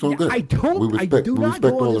 whatever. It's all good. I do we not respect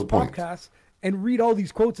go on all this the points. podcast and read all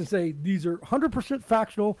these quotes and say these are 100%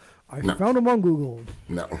 factual. I found them on Google.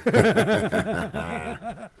 No.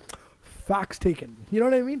 Facts taken. You know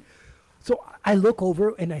what I mean? So I look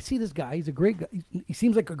over and I see this guy. He's a great guy. He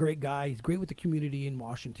seems like a great guy. He's great with the community in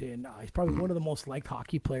Washington. He's probably one of the most liked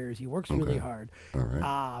hockey players. He works really hard. All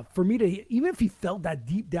right. For me to, even if he felt that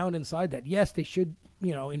deep down inside that, yes, they should,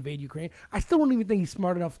 invade Ukraine, I still don't even think he's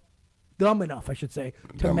smart enough, dumb enough, I should say,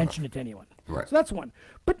 to mention it to anyone. Right. So that's one.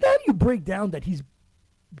 But then you break down that he's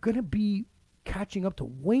going to be catching up to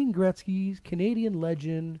Wayne Gretzky's Canadian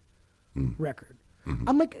legend record.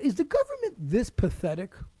 I'm like, is the government this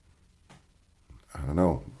pathetic? I don't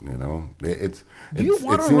know. It's. Do you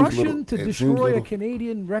want a Russian little, to destroy a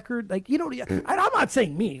Canadian record? Like, I'm not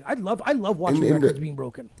saying me. I love watching records being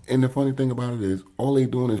broken. And the funny thing about it is, all they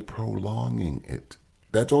doing is prolonging it.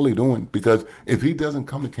 That's all they doing. Because if he doesn't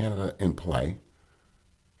come to Canada and play,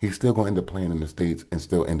 he's still going to end up playing in the States and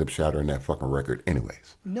still end up shattering that fucking record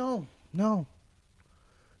anyways. No.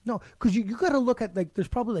 Because you got to look at, there's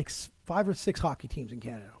probably 5 or 6 hockey teams in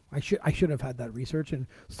Canada. I should have had that research, and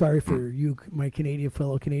sorry for you, my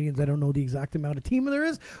fellow Canadians. I don't know the exact amount of team there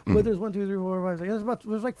is, but there's 1, 2, 3, 4, 5, 6.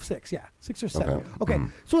 There's like 6, 6 or 7. Okay,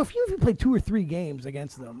 so if you play 2 or 3 games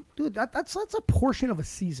against them, dude, that's a portion of a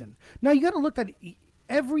season. Now you got to look at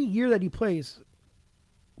every year that he plays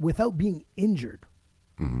without being injured.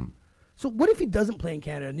 So what if he doesn't play in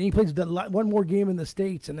Canada and then he plays one more game in the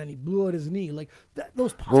States and then he blew out his knee? Like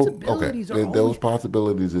those possibilities are those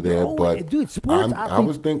possibilities are there, but dude, sports I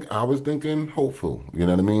was thinking hopeful. You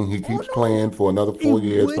know what I mean? He keeps playing for another 4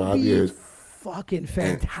 years, 5 years, fucking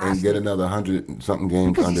fantastic, and get another 100-something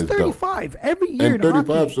games because under he's his belt. 35 every year. And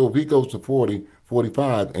 35. So if he goes to 40,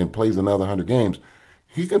 45, and plays another 100 games,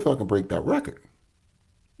 he can fucking break that record.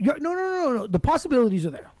 No. The possibilities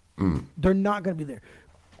are there. They're not going to be there.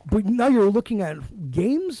 But now you're looking at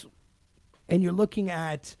games, and you're looking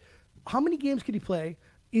at how many games could he play?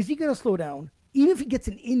 Is he going to slow down? Even if he gets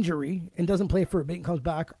an injury and doesn't play for a bit and comes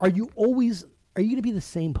back, are you going to be the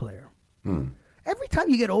same player? Every time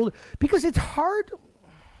you get older, because it's hard.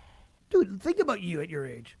 Dude, think about you at your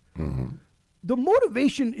age. The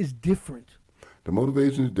motivation is different. The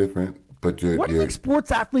motivation is different, but what do you think sports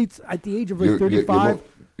athletes at the age of 35?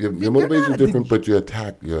 Your motivation is different, but your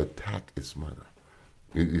attack is smarter.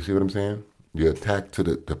 You see what I'm saying? Your attack to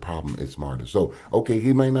the problem is smarter. So, okay,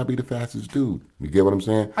 he might not be the fastest dude. You get what I'm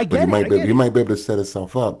saying? I get but it. He might be able to set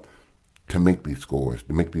himself up to make these scores,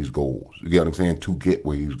 to make these goals. You get what I'm saying? To get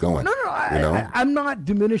where he's going. No. I'm not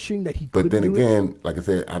diminishing that he could. But then do again, like I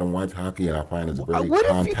said, I don't watch hockey, and I find it's a very what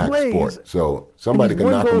if he contact plays sport. So somebody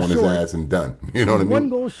can knock him on his ass and done. You know what I mean? 1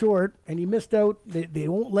 goal short, and he missed out. They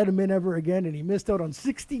won't let him in ever again, and he missed out on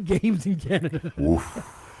 60 games in Canada. Oof.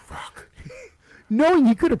 Fuck. Knowing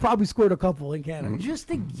he could have probably scored a couple in Canada, just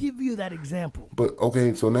to give you that example. But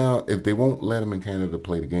okay, so now if they won't let him in Canada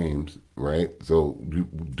play the games, right? So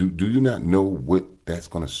do you not know what that's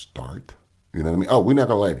going to start? You know what I mean? Oh, we're not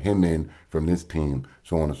going to let him in from this team,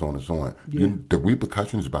 so on and so on and so on. Yeah. The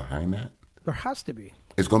repercussions behind that? There has to be.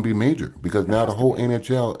 It's going to be major because now the whole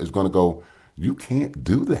NHL is going to go, you can't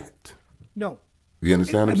do that. No. You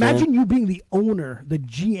understand what I'm saying? Imagine you being the owner, the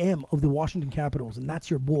GM of the Washington Capitals, and that's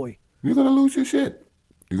your boy. You're going to lose your shit.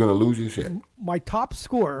 You're going to lose your shit. My top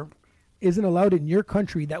scorer isn't allowed in your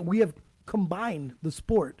country that we have combined the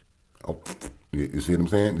sport. Oh, you see what I'm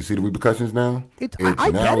saying? You see the repercussions now? I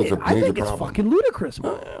get it. I think it's fucking ludicrous,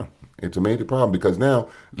 man. Yeah. It's a major problem because now,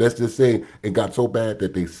 let's just say it got so bad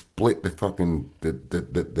that they split the fucking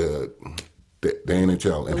the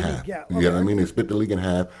NHL in half. Yeah, You know what I mean? They split the league in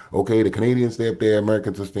half. Okay, the Canadians stay up there,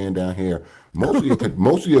 Americans are staying down here. Most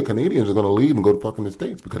of your Canadians are going to leave and go to fucking the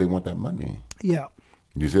States because they want that money. Yeah.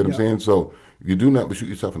 You see what I'm saying? So you do not shoot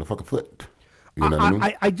yourself in the fucking foot. You know what I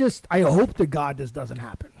mean? I hope to God this doesn't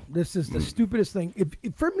happen. This is the stupidest thing.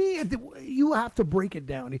 If for me, you have to break it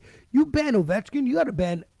down. You ban Ovechkin, you got to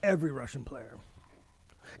ban every Russian player,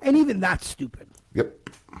 and even that's stupid. Yep.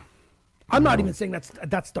 I'm not even saying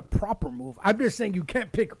that's the proper move. I'm just saying you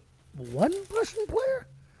can't pick one Russian player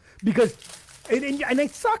because, and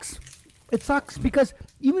it sucks. It sucks because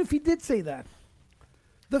even if he did say that,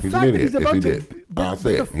 the He's fact an that idiot he's if about he to, did. I'll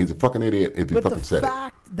say it. He's a fucking idiot if he but fucking the said it.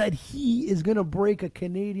 fact that he is going to break a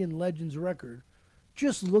Canadian Legends record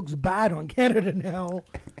just looks bad on Canada now.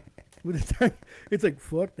 It's like,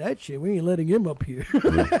 fuck that shit. We ain't letting him up here.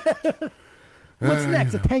 What's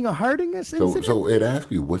next? A Tanga Harding incident? So it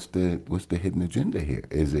asks you, what's the hidden agenda here?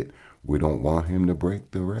 Is it we don't want him to break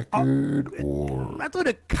the record, or That's what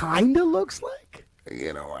it kind of looks like.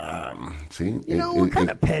 see, We're kind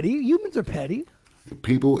of petty. Humans are petty.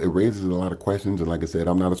 people, it raises a lot of questions. And like I said,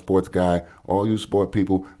 I'm not a sports guy. All you sport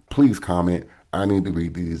people, please comment. I need to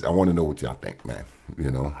read these. I want to know what y'all think, man.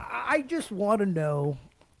 I just want to know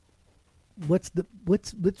what's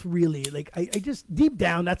really like. I just deep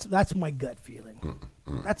down, that's my gut feeling.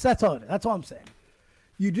 That's all. That's all I'm saying.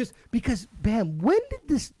 You just because bam, when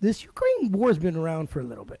did this Ukraine war has been around for a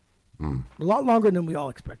little bit, a lot longer than we all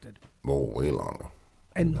expected. Oh, way longer.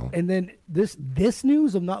 And then this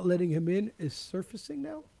news of not letting him in is surfacing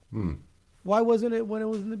now. Why wasn't it when it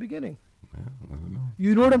was in the beginning? Yeah, I don't know.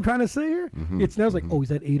 You know what I'm trying to say here? It's now like, oh,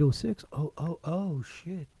 he's at 806. Oh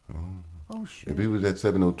shit. Oh shit. If he was at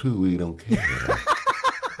 702, we don't care.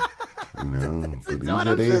 But what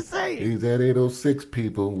I'm just saying. He's at 806,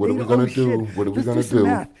 people. What are we Oh, going to do? shit. What are we Just going do to some do?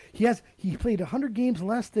 math. He played 100 games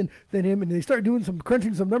less than him, and they start doing some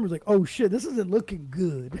crunching some numbers like, oh shit, this isn't looking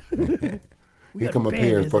good. He come up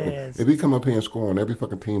here and fucking, if he come up here and score on every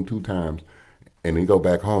fucking team 2 times, and he go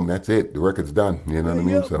back home, that's it. The record's done. You know what I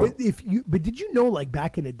mean? So But did you know, like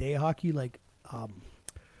back in the day, hockey, like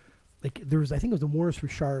there was, I think it was the Maurice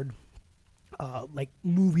Richard, like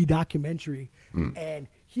movie documentary, and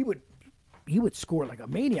he would score like a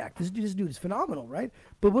maniac. This dude is phenomenal, right?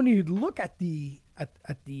 But when you look at the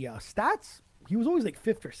stats, he was always like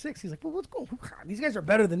 5th or 6th. He's like, well, what's going on? These guys are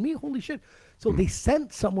better than me. Holy shit. So they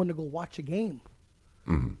sent someone to go watch a game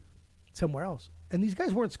somewhere else. And these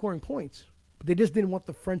guys weren't scoring points. But they just didn't want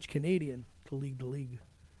the French Canadian to lead the league.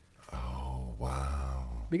 Oh, wow.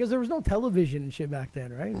 Because there was no television and shit back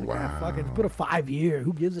then, right? Like, Wow. fuck it, put a 5-year.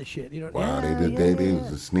 Who gives a shit? Wow, they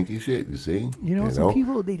was a sneaky shit, you see? Some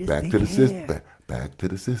people, they just back they to the can't. system. Back to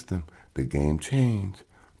the system. The game changed,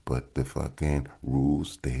 but the fucking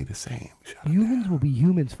rules stay the same. Humans will be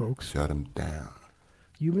humans, folks. Shut them down.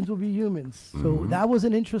 Humans will be humans. So that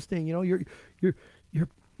wasn't interesting. You're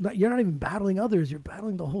not even battling others. You're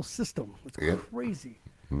battling the whole system. It's crazy.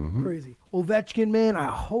 Crazy. Ovechkin, man, I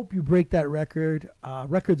hope you break that record.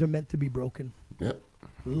 Records are meant to be broken. Yep.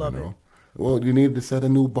 Love it. Well, you need to set a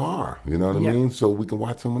new bar. You know what I mean? So we can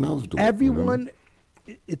watch someone else do Everyone,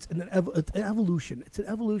 it's an evolution. It's an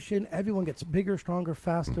evolution. Everyone gets bigger, stronger,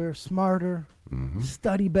 faster, smarter,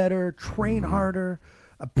 study better, train harder.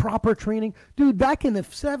 A proper training, dude. Back in the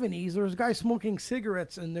 70s, there was guys smoking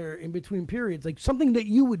cigarettes in their in between periods, like something that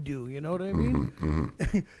you would do. You know what I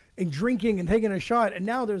mean? And drinking and taking a shot. And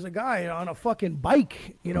now there's a guy on a fucking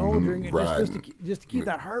bike, during it just to keep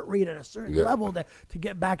that heart rate at a certain level to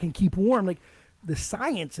get back and keep warm. Like the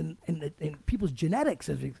science and people's genetics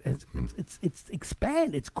it's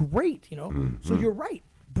expand. It's great. So you're right.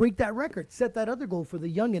 Break that record. Set that other goal for the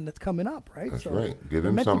youngin' that's coming up, right? That's so right. Give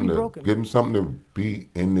him meant something to be to broken. give him something to be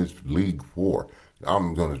in this league for.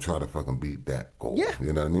 I'm gonna try to fucking beat that goal. Yeah.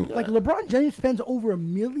 You know what I mean? Like LeBron James spends over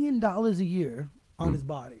 $1 million a year on his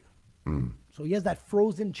body. So he has that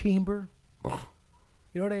frozen chamber.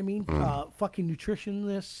 You know what I mean? Fucking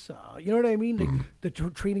nutritionists. You know what I mean? The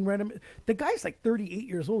training regimen. The guy's like 38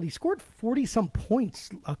 years old. He scored 40-some points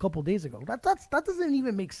a couple days ago. That doesn't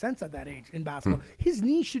even make sense at that age in basketball. His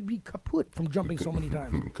knee should be kaput from jumping so many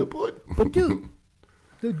times. Kaput. But dude,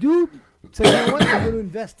 the dude said, you know what? I'm going to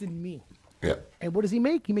invest in me. Yeah. And what does he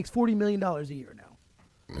make? He makes $40 million a year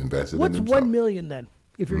now. Invested What's in himself. $1 million then?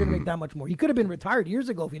 If you're going to make that much more, he could have been retired years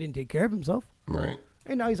ago if he didn't take care of himself. Right.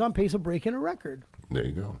 And now he's on pace of breaking a record. There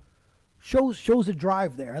you go. Shows a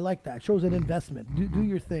drive there. I like that. Shows an investment. Do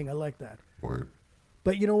your thing. I like that. Word.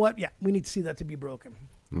 But you know what? Yeah, we need to see that to be broken.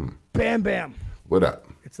 Bam, bam. What up?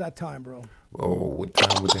 It's that time, bro. Oh, what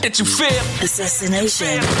time was that? Get you feel.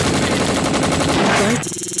 Assassination by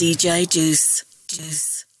DJ Juice.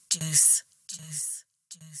 Juice.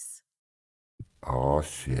 Oh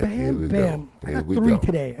shit! Bam, Here we bam. go. I Here got we 3 go.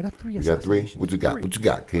 today. I got 3 You got 3? assassinations. What you got? 3. What you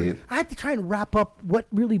got, kid? I had to try and wrap up what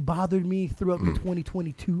really bothered me throughout the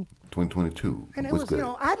 2022. 2022. And it What's was,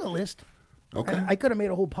 good? I had a list. Okay. And I could have made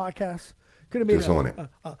a whole podcast. Could have made Just on it.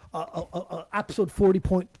 a episode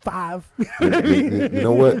 40.5. You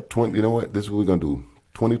know what? You know what? This is what we're gonna do.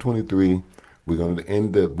 2023. We're gonna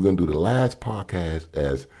do the last podcast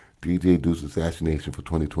as DJ Deuce Assassination for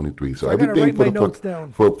 2023. So I gotta everything write for my the notes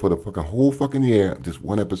down. for the fucking whole fucking year, just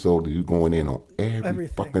one episode of you going in on every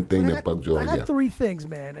Everything. fucking thing But that bugs you I all got year. 3 things,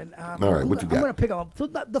 man. And All right, what you got? I'm gonna pick up. So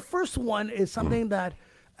the first one is something that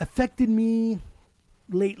affected me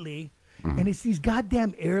lately, and it's these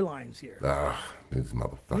goddamn airlines here. These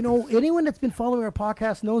motherfuckers. You know, anyone that's been following our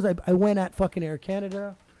podcast knows I went at fucking Air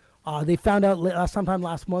Canada. They found out sometime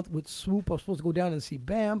last month with Swoop, I was supposed to go down and see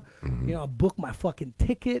Bam. You know, I booked my fucking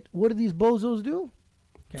ticket. What do these bozos do?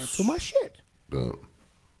 Cancel my shit.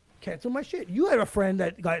 Cancel my shit. You had a friend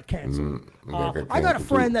that got canceled. I got a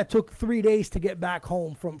friend that took 3 days to get back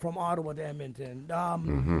home from Ottawa to Edmonton.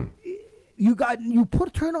 Turn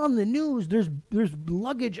on the news. There's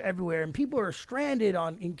luggage everywhere, and people are stranded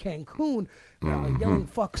in Cancun, yelling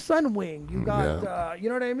 "fuck Sunwing." You got, you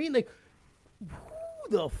know what I mean? Like, who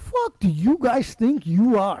the fuck do you guys think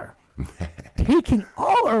you are, taking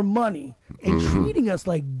all our money and treating us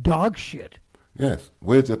like dog shit? Yes.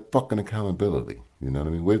 Where's the fucking accountability? You know what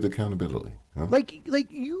I mean? Where's the accountability? Huh? Like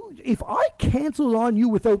you, if I cancel on you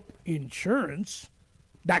without insurance,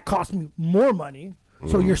 that costs me more money.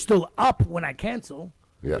 So you're still up when I cancel.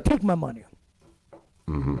 Yeah. Take my money.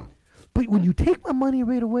 But when you take my money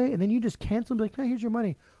right away and then you just cancel, be like, no, here's your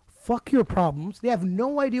money. Fuck your problems. They have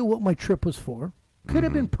no idea what my trip was for. Could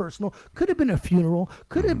have been personal. Could have been a funeral.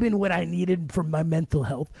 Could have been what I needed for my mental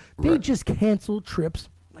health. They just cancel trips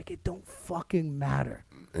like it don't fucking matter.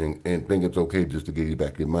 And think it's okay just to give you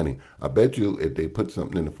back your money. I bet you if they put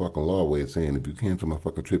something in the fucking law where it's saying if you cancel my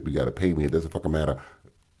fucking trip, you got to pay me. It doesn't fucking matter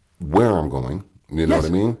where I'm going. You know what I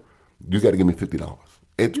mean? You got to give me $50.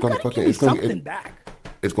 It's You gonna gotta fucking give me it's gonna something it, back.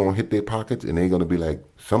 it's gonna hit their pockets and they're gonna be like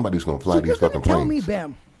somebody's gonna fly So these you're fucking gonna tell planes. me,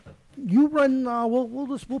 Bam, you run.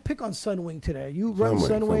 We'll pick on Sunwing today. You run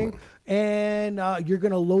Sunwing. and you're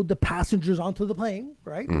gonna load the passengers onto the plane,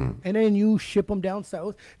 right? And then you ship them down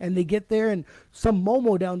south, and they get there, and some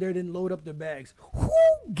Momo down there didn't load up their bags. Who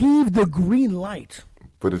gave the green light?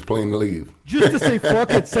 For this plane to leave. Just to say,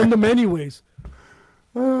 fuck it, send them anyways.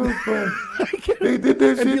 They did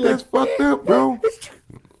that And be shit. like, That's fucked up, bro.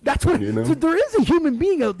 That's what. You know? So there is a human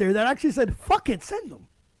being out there that actually said, "Fuck it, send them."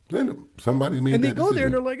 Then somebody made And they that go there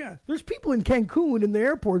and decision. they're like, there's people in Cancun in the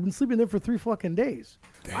airport been sleeping there for 3 fucking days.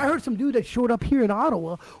 I heard some dude that showed up here in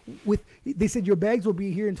Ottawa they said your bags will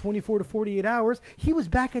be here in 24 to 48 hours. He was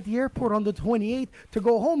back at the airport on the 28th to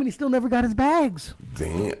go home and he still never got his bags.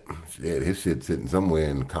 Damn. Shit, his shit's sitting somewhere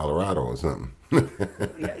in Colorado or something.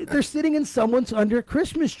 Yeah, they're sitting in someone's under a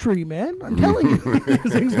Christmas tree, man. I'm telling you,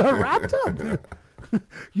 things got wrapped up.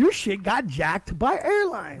 Your shit got jacked by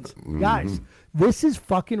airlines. Guys, this is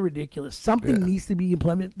fucking ridiculous. Something needs to be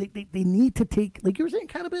implemented. They need to take, like you were saying,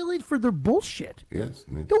 accountability for their bullshit. Yes.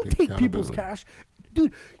 they Don't take people's accountability. cash.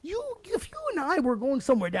 Dude, if you and I were going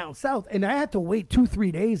somewhere down south and I had to wait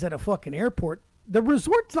 2-3 days at a fucking airport, the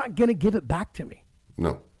resort's not going to give it back to me.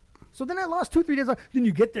 No. So then I lost 2-3 days. Then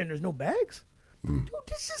you get there and there's no bags. Dude,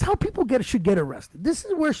 this is how people should get arrested. This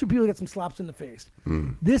is where people get some slaps in the face.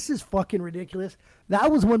 This is fucking ridiculous. That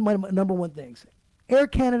was one of my number one things. Air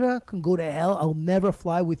Canada can go to hell. I'll never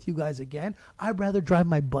fly with you guys again. I'd rather drive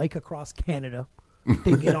my bike across Canada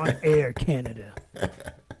than get on Air Canada.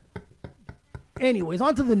 Anyways,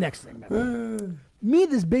 on to the next thing, man.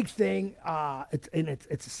 This big thing.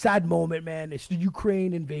 It's a sad moment, man. It's the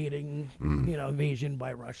Ukraine invasion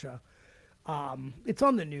by Russia. It's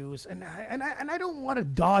on the news, and I don't want to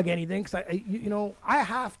dog anything because I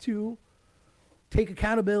have to take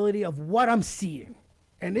accountability of what I'm seeing,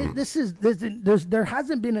 and there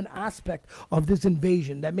hasn't been an aspect of this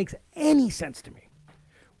invasion that makes any sense to me,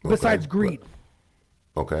 besides greed.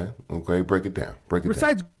 Okay. Break it down.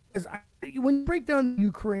 Besides, when you break down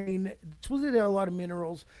Ukraine, supposedly there are a lot of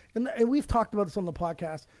minerals, and we've talked about this on the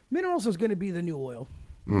podcast. Minerals is going to be the new oil.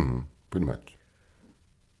 Pretty much.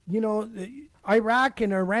 Iraq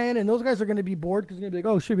and Iran and those guys are going to be bored because they're going to be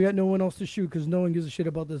like, oh shit, we got no one else to shoot because no one gives a shit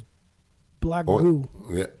about this black goo.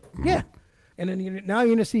 Yeah. Yeah. And then now you're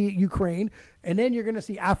going to see Ukraine, and then you're going to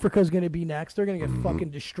see Africa's going to be next. They're going to get fucking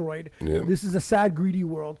destroyed. Yeah. This is a sad, greedy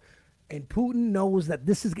world. And Putin knows that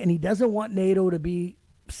and he doesn't want NATO to be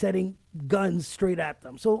setting guns straight at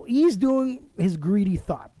them. So he's doing his greedy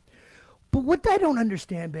thought. But what I don't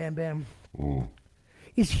understand, Bam Bam,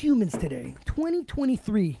 is humans today,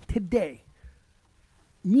 2023, today,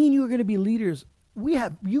 me and you are going to be leaders.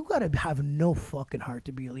 You got to have no fucking heart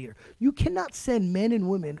to be a leader. You cannot send men and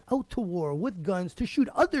women out to war with guns to shoot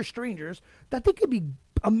other strangers that they could be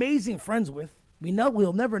amazing friends with.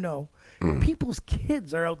 We'll never know. People's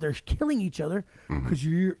kids are out there killing each other because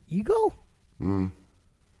of your ego.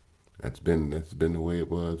 That's been the way it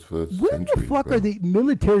was for Where centuries. the fuck bro. are the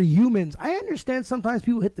military humans? I understand sometimes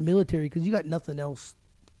people hit the military because you got nothing else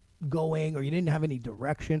going or you didn't have any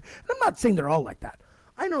direction. And I'm not saying they're all like that.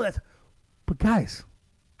 I know that. But guys,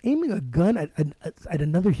 aiming a gun at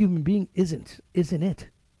another human being isn't it?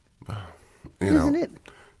 You know, Isn't it?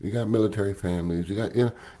 You got military families. You got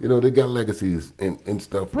they got legacies and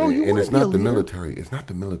stuff. Bro, you and wanna it's be a not the leader? military. It's not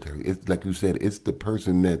the military. It's like you said. It's the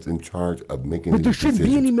person that's in charge of making. But these there shouldn't be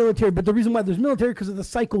decisions. any military. But the reason why there's military because of the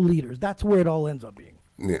psycho leaders. That's where it all ends up being.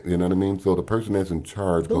 Yeah, you know what I mean? So the person that's in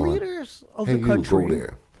charge, The going, leaders of hey, the you country go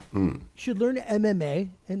there. should learn MMA,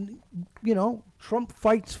 and Trump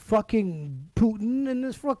fights fucking Putin and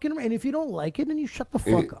this fucking. And if you don't like it, then you shut the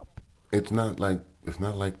fuck up. It's not like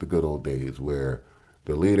the good old days where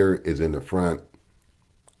the leader is in the front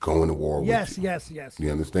going to war Yes, with you. yes. You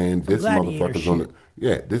understand? This gladiator motherfucker's on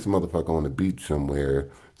this motherfucker on the beach somewhere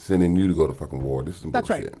sending you to go to fucking war. This is some That's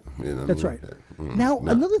right. bullshit. You know what That's I mean? right. Now,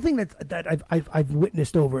 another thing that I've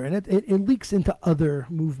witnessed over, and it leaks into other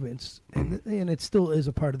movements, and it still is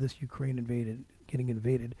a part of this Ukraine getting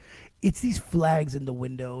invaded. It's these flags in the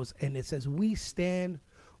windows, and it says, "We stand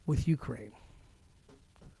with Ukraine."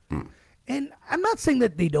 And I'm not saying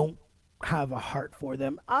that they don't have a heart for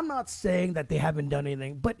them. I'm not saying that they haven't done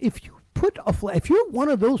anything. But if you put a flag, if you're one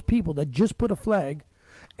of those people that just put a flag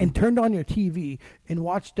and turned on your TV and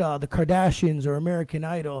watched the Kardashians or American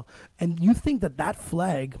Idol, and you think that that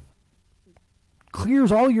flag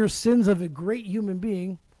clears all your sins of a great human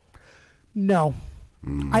being, no.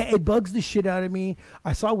 It bugs the shit out of me.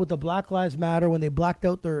 I saw with the Black Lives Matter when they blacked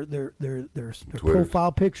out their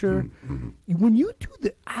profile picture. When you do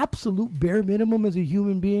the absolute bare minimum as a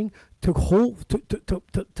human being to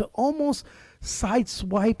almost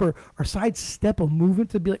sideswipe or sidestep a movement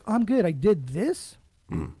to be like, I'm good, I did this.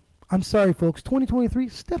 I'm sorry, folks. 2023,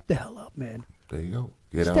 step the hell up, man. There you go.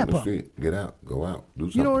 Get out Step in the up. street. Get out. Go out. Do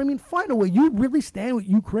something. You know what I mean? Find a way. You really stand with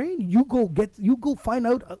Ukraine. You go find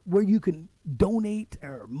out where you can donate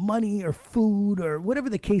or money or food or whatever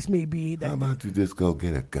the case may be. How about you just go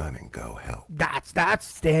get a gun and go help? That's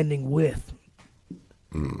standing with.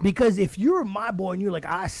 Because if you're my boy and you're like,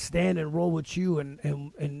 I stand and roll with you,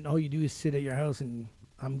 and all you do is sit at your house and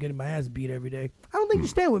I'm getting my ass beat every day, I don't think you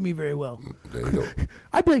stand with me very well. There you go.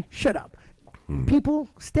 I'd be like, shut up. People,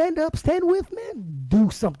 stand up, stand with, man. Do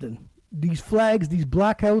something. These flags, these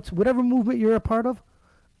blackouts, whatever movement you're a part of,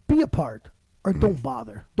 be a part or don't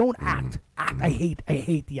bother. Don't act. I hate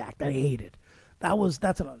the act. I hate it.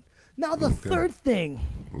 That's an. Now the third thing,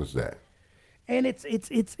 What's that? and it's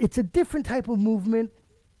a different type of movement,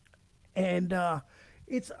 and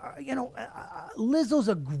it's Lizzo's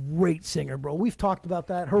a great singer, bro. We've talked about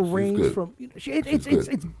that. Her range good. from good.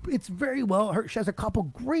 it's very well. She has a couple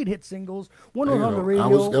great hit singles. One was on the radio. I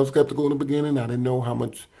was skeptical in the beginning. I didn't know how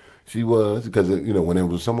much she was because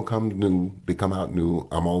whenever someone comes new, they come out new.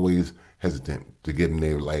 I'm always hesitant to give them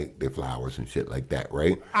their flowers and shit like that,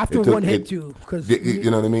 right? After It took- one hit it- too, because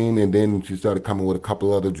you know what I mean? And then she started coming with a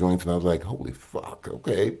couple other joints, and I was like, holy fuck,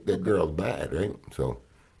 okay, that girl's bad, right? So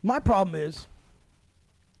my problem is,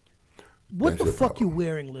 what That's the your fuck problem. you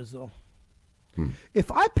wearing, Lizzo?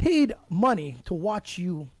 If I paid money to watch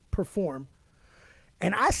you perform,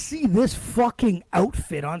 and I see this fucking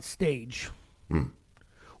outfit on stage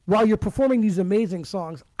while you're performing these amazing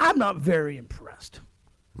songs, I'm not very impressed.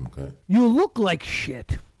 okay. You look like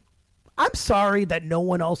shit. I'm sorry that no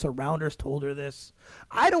one else around her's told her this.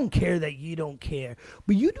 I don't care that you don't care.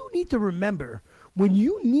 But you do need to remember, when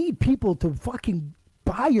you need people to fucking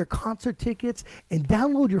buy your concert tickets and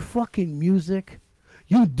download your fucking music,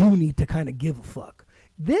 you do need to kind of give a fuck.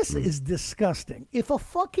 This is disgusting. If a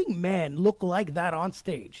fucking man looked like that on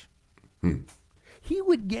stage, he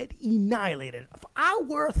would get annihilated. If I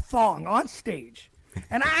wear a thong on stage,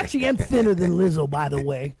 and I actually am thinner than Lizzo, by the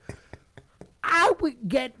way, I would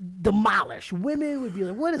get demolished. Women would be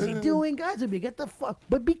like, what is he doing? Guys would be, get the fuck.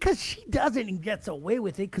 But because she doesn't and gets away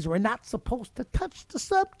with it, because we're not supposed to touch the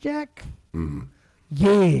subject.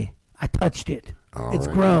 Yeah, I touched it. All It's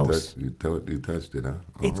right. gross. You touched it, huh?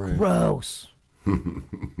 All It's right. gross.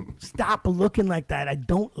 Stop looking like that. I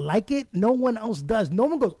don't like it. No one else does. No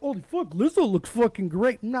one goes, holy fuck, Lizzo looks fucking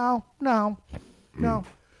great. No.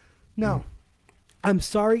 I'm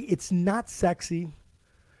sorry, it's not sexy.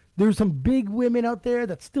 There's some big women out there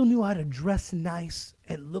that still knew how to dress nice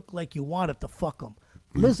and look like you wanted to fuck them.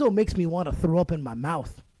 Lizzo makes me want to throw up in my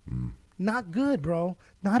mouth. Not good, bro.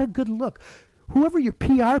 Not a good look. Whoever your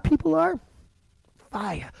PR people are,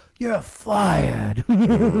 fire. You're fired.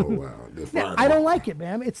 Oh, wow. The Now, fire I don't ball. like it,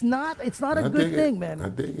 man. It's not a I good dig thing, it. man. I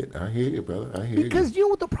dig it. I hear you, brother. I hear Because you. you know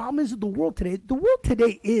what the problem is with the world today? The world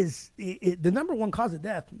today is the number one cause of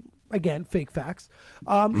death. Again, fake facts.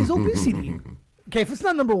 Is obesity. Okay, if it's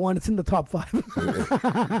not number one, it's in the top 5.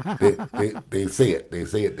 They say it. They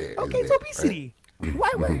say it there. Okay, it's there, obesity.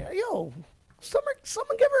 Why? Yo,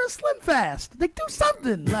 someone give her a Slim Fast. Like, do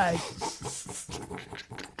something. Like,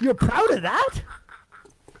 you're proud of that?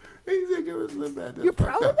 He said, "Give us a little bit." You're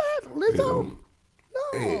proud of that, Lizzo?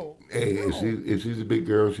 No. Hey, if she's a big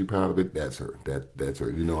girl, she's proud of it. That's her. That's her.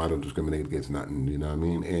 You know, I don't discriminate against nothing. You know what I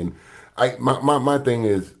mean? And my thing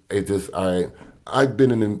is, it just I've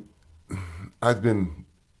been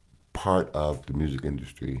part of the music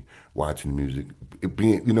industry, watching music, it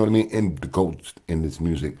being, you know what I mean, in the coach in this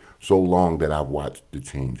music so long that I've watched the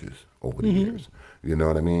changes over the years. You know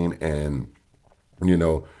what I mean? And you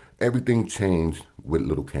know, everything changed with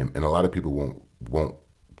Little Kim, and a lot of people won't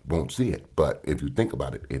see it. But if you think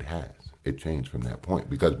about it, it has. It changed from that point.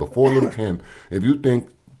 Because before Little Kim, if you think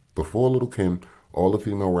before Little Kim, all the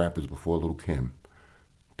female rappers before Little Kim,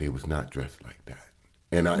 they was not dressed like that.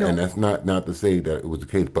 And and that's not to say that it was the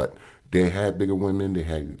case, but they had bigger women, they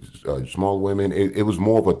had small women. It was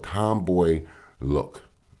more of a tomboy look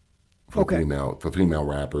for female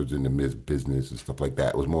rappers in the business and stuff like that.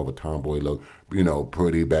 It was more of a tomboy look, you know,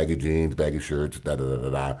 pretty baggy jeans, baggy shirts,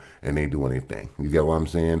 and they doing their thing. You get what I'm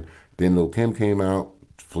saying? Then Lil' Kim came out,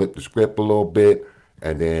 flipped the script a little bit,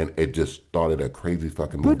 and then it just started a crazy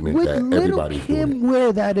fucking movement that everybody's doing. Would Lil' Kim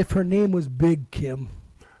wear that if her name was Big Kim?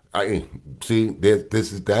 I see.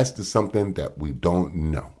 That's something that we don't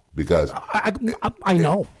know because I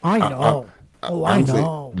know. I know.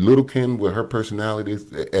 Little Kim, with her personality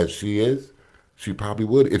as she is, she probably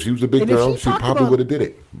would. If she was a big girl, she probably would have did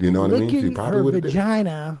it. You know what I mean? She probably would have did it.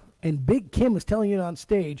 Vagina, and Big Kim was telling it on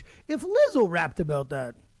stage. If Lizzo rapped about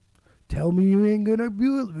that, tell me you ain't gonna be.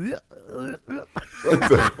 What the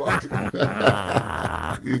fuck?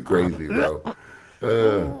 You crazy, bro.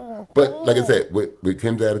 But like I said, with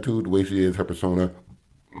Kim's attitude, the way she is, her persona,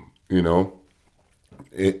 you know,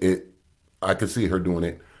 I could see her doing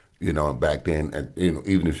it, you know, back then, and, you know,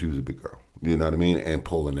 even if she was a big girl, you know what I mean, and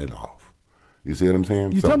pulling it off. You see what I'm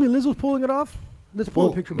saying? You tell me Liz was pulling it off? Let's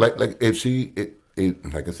pull a picture. Like if she,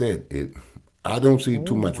 like I said, I don't see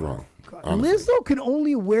too much wrong. Lizzo can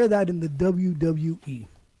only wear that in the WWE.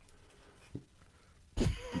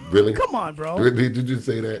 Really? Come on, bro. Did you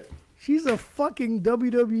say that? She's a fucking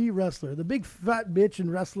WWE wrestler. The big fat bitch in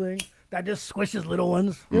wrestling that just squishes little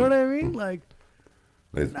ones. You know what I mean? Like,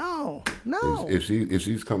 no. If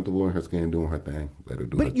she's comfortable in her skin doing her thing, let her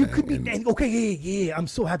do her thing. But you could be, okay, yeah. I'm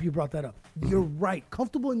so happy you brought that up. You're right.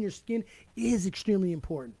 Comfortable in your skin is extremely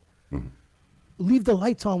important. Leave the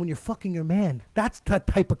lights on when you're fucking your man. That's the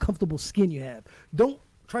type of comfortable skin you have. Don't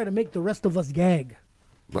try to make the rest of us gag.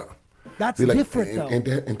 That's different, though. And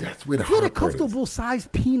that's where the If you had a comfortable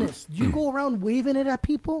sized penis, do you go around waving it at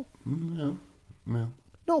people? No.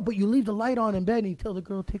 No, but you leave the light on in bed and you tell the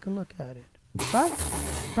girl, take a look at it. Right?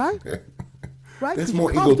 Right? That's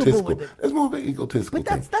more egotistical. That's more of an egotistical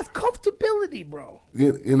thing. But that's comfortability, bro.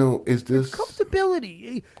 You know, it's just...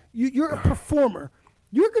 comfortability. You're a performer.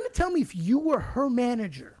 You're going to tell me if you were her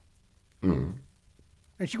manager. And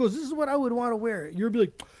she goes, this is what I would want to wear. You're be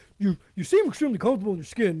like, you seem extremely comfortable in your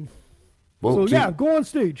skin. Well, so, go on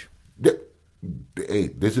stage. Hey,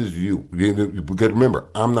 this is you. You got to remember,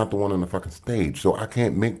 I'm not the one on the fucking stage, so I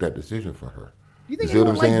can't make that decision for her. You think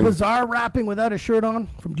anyone like Bizarre rapping without a shirt on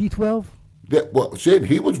from D12? Yeah, well, shit,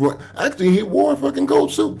 he wore a fucking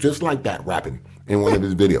gold suit just like that, rapping in one of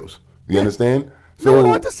his videos. You understand? So, no one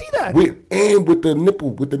wants to see that. And with the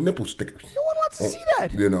nipple stickers. No one wants to see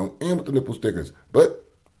that. You know, and with the nipple stickers. But,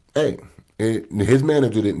 hey, his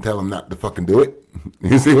manager didn't tell him not to fucking do it.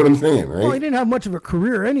 You see what I'm saying, right? Well, he didn't have much of a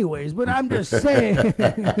career anyways, but I'm just saying. At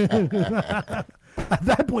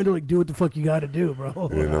that point, they're like, do what the fuck you got to do, bro.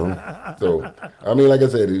 You know? So, I mean, like I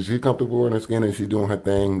said, she's comfortable in her skin and she's doing her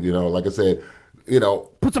thing. You know, like I said, you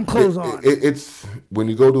know. Put some clothes on. It's, when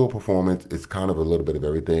you go to a performance, it's kind of a little bit of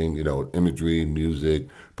everything, you know, imagery, music,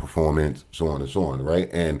 performance, so on and so on, right?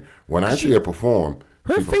 And when I see her perform,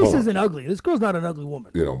 her face isn't ugly. This girl's not an ugly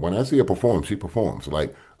woman. You know, when I see her perform, she performs.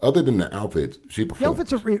 Like, other than the outfits, she performs. The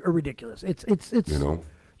outfits are ridiculous. It's you know,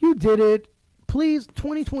 you did it. Please,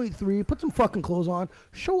 2023, put some fucking clothes on.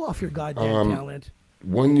 Show off your goddamn talent.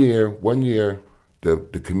 One year,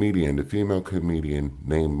 the comedian, the female comedian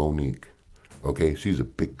named Monique. Okay, she's a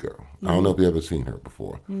big girl. I don't know if you ever seen her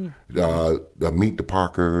before. Meet the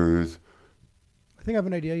Parkers. I think I have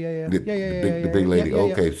an idea. Yeah. The big lady. Yeah,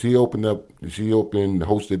 okay, she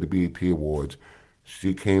hosted the BET Awards.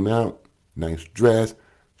 She came out, nice dress.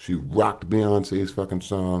 She rocked Beyonce's fucking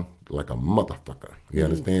song like a motherfucker. You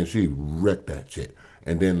understand? She wrecked that shit.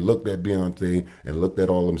 And then looked at Beyonce and looked at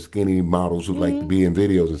all them skinny models who like to be in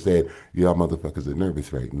videos and said, y'all motherfuckers are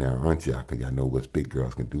nervous right now, aren't y'all? Because y'all know us big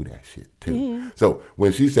girls can do that shit too. So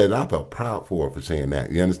when she said, I felt proud for her for saying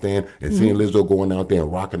that. You understand? And seeing Lizzo going out there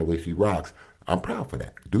and rocking the way she rocks, I'm proud for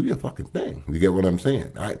that. Do your fucking thing. You get what I'm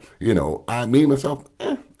saying? Me myself,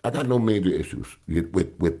 I got no major issues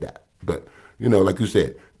with that. But like you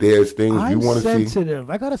said, there's things you want to see. I'm sensitive.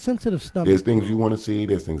 I got a sensitive stomach. There's things you want to see.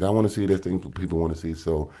 There's things I want to see. There's things people want to see.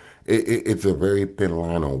 So it's a very thin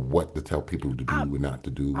line on what to tell people to do and not to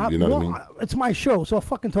do. You know what I mean? It's my show, so I'll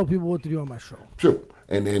fucking tell people what to do on my show. Sure.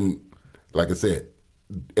 And then, like I said,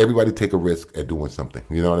 everybody take a risk at doing something.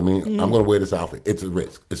 You know what I mean? I'm going to wear this outfit. It's a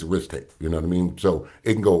risk. It's a risk take. You know what I mean? So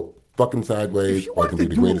it can go fucking sideways or it can be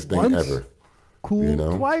the greatest thing ever.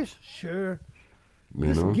 Cool. Twice? Sure.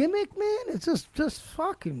 This gimmick, man, it's just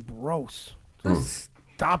fucking gross. Just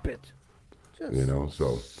stop it.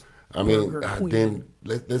 So I mean, then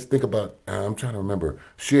let's think about. I'm trying to remember.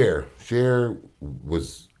 Cher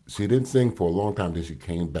she didn't sing for a long time. Then she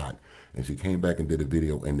came back, and and did a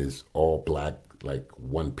video in this all black like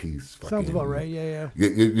one piece. Sounds about right. Yeah.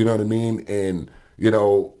 You know what I mean? And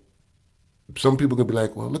some people could be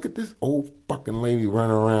like, well, look at this old fucking lady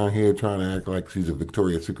running around here trying to act like she's a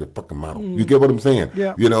Victoria's Secret fucking model. You get what I'm saying?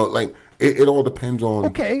 Yeah. Like it all depends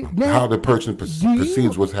on how the person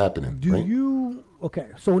perceives what's happening.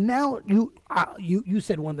 So now you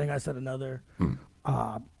said one thing, I said another.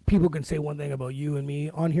 People can say one thing about you and me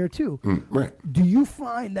on here too. Right. Do you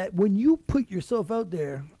find that when you put yourself out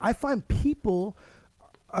there, I find people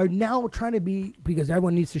are now trying to be, because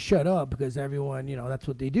everyone needs to shut up because everyone, that's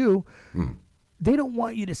what they do. They don't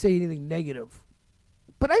want you to say anything negative.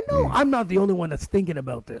 But I know I'm not the only one that's thinking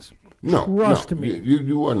about this. Trust me.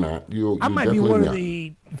 You are not. I might be one of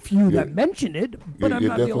the few that mentioned it, but I'm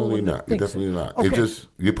not the only one that You're thinks definitely it. not. Okay. It's just,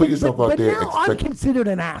 you put yourself out there. But now I'm considered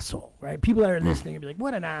an asshole, right? People that are listening and be like,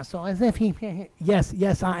 what an asshole. As if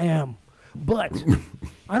yes, I am. But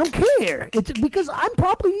I don't care. It's because I've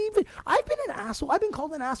been an asshole. I've been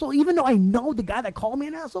called an asshole, even though I know the guy that called me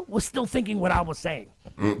an asshole was still thinking what I was saying.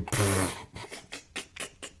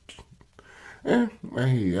 I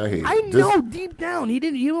know deep down he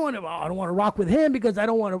didn't want to. I don't want to rock with him because I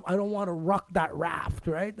don't want to rock that raft,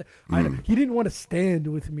 right? He didn't want to stand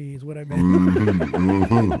with me, is what I meant.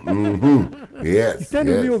 Yes, he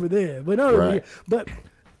standing with me over there, but no, right. but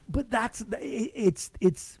that's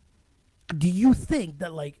it's. Do you think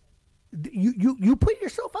that like you put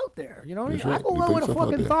yourself out there? Right. I go out with a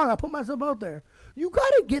fucking thong. I put myself out there. You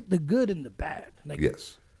gotta get the good and the bad. Like,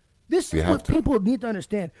 yes. This is what people need to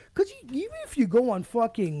understand. Because even if you go on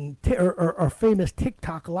fucking or famous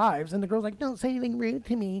TikTok lives and the girl's like, don't say anything rude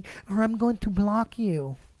to me or I'm going to block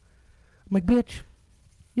you. I'm like, bitch,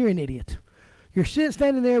 you're an idiot. You're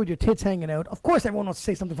standing there with your tits hanging out. Of course everyone wants to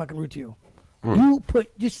say something fucking rude to you. You put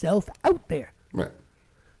yourself out there. Right.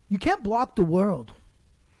 You can't block the world.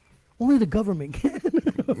 Only the government can.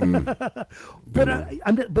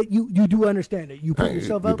 But you do understand it. You put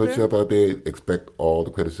yourself out there. You put yourself out there, expect all the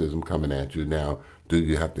criticism coming at you. Now, do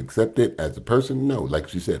you have to accept it as a person? No. Like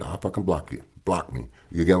she said, I'll fucking block you. Block me.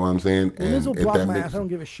 You get what I'm saying? And will block my ass. I don't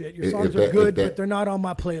give a shit. Your songs are good, but they're not on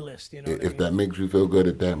my playlist. You know if that makes you feel good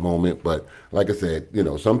at that moment. But like I said,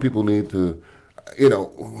 some people need to,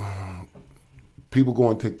 people go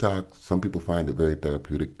on TikTok. Some people find it very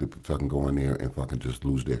therapeutic to fucking go on there and fucking just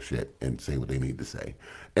lose their shit and say what they need to say.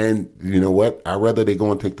 And you know what? I'd rather they go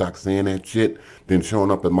on TikTok saying that shit than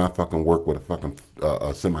showing up at my fucking work with a fucking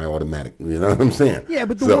semi-automatic. You know what I'm saying? Yeah,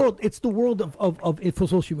 but it's the world of for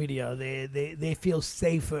social media. They feel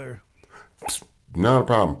safer. Not a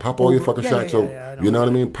problem. Pop all your fucking shots over. You know what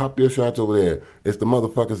I mean? Pop your shots over there. It's the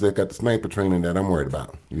motherfuckers that got the sniper training that I'm worried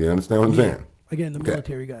about. You understand what I'm saying? Again, the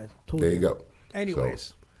military guys. Totally. There you go.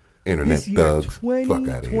 Anyways, internet this year, thugs, fuck out of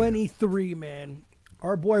here. 2023, man.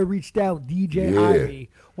 Our boy reached out. DJ Ivy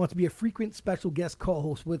wants to be a frequent special guest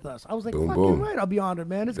co-host with us. I was like, fucking right. I'll be honored,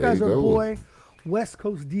 man. This guy's our boy. West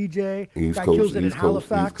Coast DJ. East guy Coast, kills it in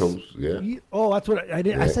Halifax. East Coast, yeah. That's what I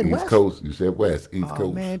did. Yeah, I said East West. Coast. You said West. East Coast.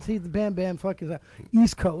 Oh, man. See, the Bam fuck is that.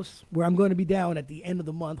 East Coast, where I'm going to be down at the end of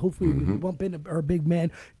the month. Hopefully, we can bump into our big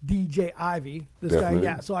man, DJ Ivy. This Definitely.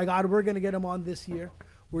 guy, So we're going to get him on this year.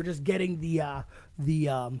 We're just getting the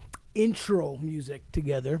intro music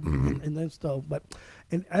together, and then stuff.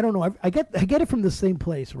 And I don't know. I get it from the same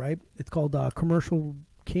place, right? It's called Commercial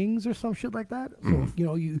Kings or some shit like that.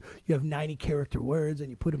 So you have 90 character words and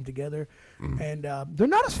you put them together, and they're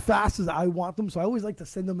not as fast as I want them. So I always like to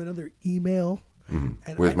send them another email. And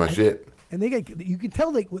Where's my shit? And you can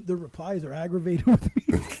tell their replies are aggravated with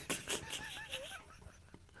me.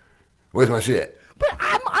 Where's my shit? But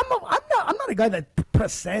I'm not a guy that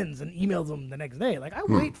sends and emails them the next day. Like I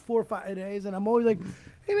wait 4 or 5 days, and I'm always like,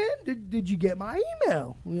 "Hey man, did you get my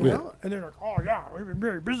email?" You know? And they're like, "Oh yeah, we've been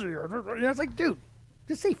very busy." And it's like, dude,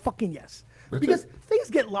 Just say fucking yes. That's Because it. things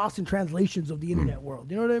get lost in translations of the internet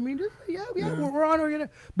world. You know what I mean? Just, we're on. We're gonna.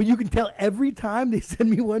 But you can tell every time they send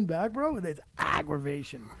me one back, bro, it's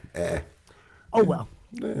aggravation. Oh well,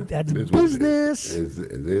 that's It is what it is. business.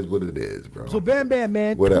 It is what it is, bro. So Bam Bam,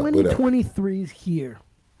 man, What up, what up? 2023 is here.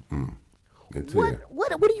 It's What here.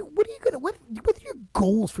 are you gonna what are your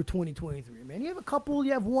goals for 2023, man? You have a couple,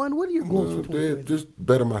 you have one. What are your goals for 2023? Just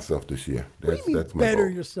better myself this year. What do you mean That's my better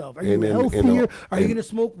goal. yourself? Are you And- and- healthier? and all- Are you and- gonna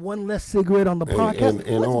smoke one less cigarette on the podcast?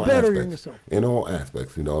 in all What's better aspects, in yourself? in all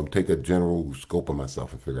aspects, take a general scope of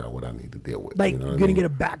myself and figure out what I need to deal with. Like you know you're what I gonna mean? get a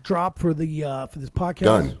backdrop for the for this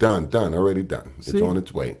podcast. Done, already done. See? It's on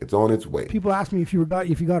its way. It's on its way. People ask me if you got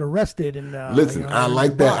arrested and Listen, I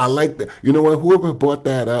like that. I like that. You know what? Whoever brought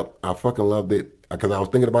that up, I fucking loved it. Because I was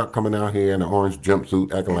thinking about coming out here in an orange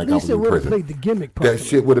jumpsuit, acting like I was least it in would have prison. played the gimmick. That properly.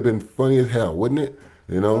 shit would have been funny as hell, wouldn't it?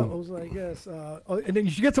 You I know? was like, yes. And then you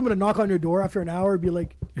should get someone to knock on your door after an hour and be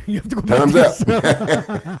like, you have to go back Time's to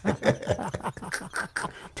your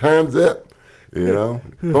up. Time's up.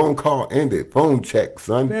 Phone call ended. Phone check,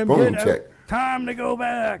 son. Bam, Phone get check. out. Time to go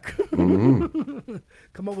back. Mm-hmm.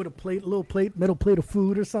 Come up with a little metal plate of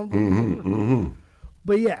food or something. Mm-hmm,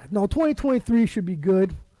 But yeah, no, 2023 should be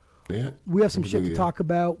good. Yeah. We have some shit to Yeah. talk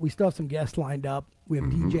about. We still have some guests lined up. We have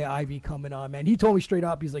DJ Ivy coming on, man. He told me straight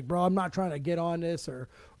up, he's like, bro, I'm not trying to get on this or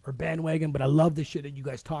bandwagon, but I love the shit that you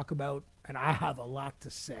guys talk about, and I have a lot to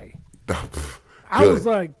say. I was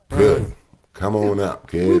like, Good. Come on up,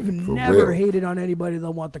 kid. we've For never real. hated on anybody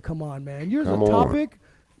that want to come on, man. Here's Come a on. topic.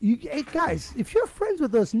 Hey guys, if you're friends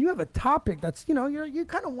with us and you have a topic that's, you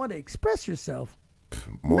kind of want to express yourself,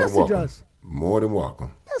 More than message welcome. us. More than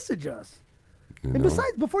welcome. message us. You And know?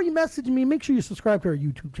 besides, before you message me, make sure you subscribe to our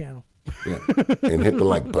YouTube channel. Yeah. And hit the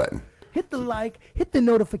like button. Hit the like, hit the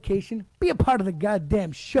notification, be a part of the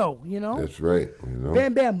goddamn show, That's right.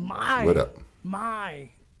 Bam Bam, my. What up? My.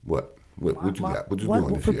 What? What you got? What you What-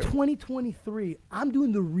 doing this for year? 2023, I'm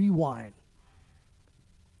doing the rewind.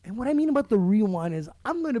 And what I mean about the rewind is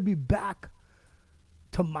I'm going to be back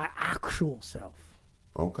to my actual self.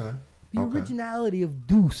 Okay. The okay. originality of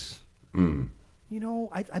Deuce.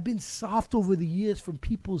 I've been soft over the years from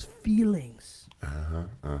people's feelings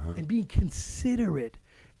and being considerate.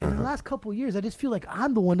 And in the last couple of years, I just feel like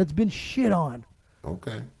I'm the one that's been shit on.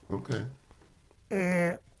 Okay. Okay.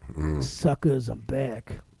 Suckers, I'm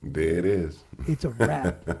back. There it is. It's a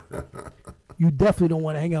wrap. You definitely don't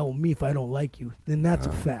want to hang out with me if I don't like you. Then that's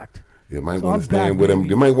a fact. You might So want I'm to stand back, with him. baby.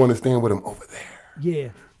 You might want to stand with him over there. Yeah.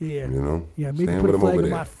 Yeah, Maybe stand put with a him flag over in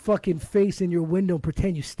there. my fucking face in your window and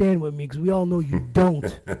pretend you stand with me because we all know you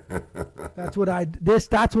don't. That's what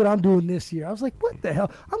I'm doing this year. I was like, what the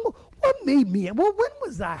hell? What made me? Well, when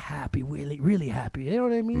was I happy? Really, really happy? You know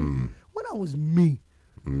what I mean? When I was me.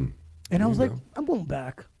 And I was like, I'm going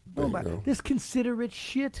back. Going back. you go. This considerate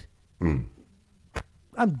shit.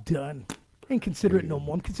 I'm done. Ain't considerate no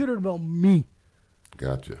more. I'm considerate about me.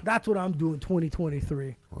 Gotcha. That's what I'm doing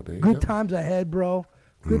 2023. Well, there you Good go. times ahead, bro.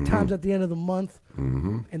 Good times at the end of the month.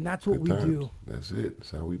 And that's what Good we times. do. That's it.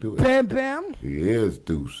 That's how we do it. Bam, bam. He is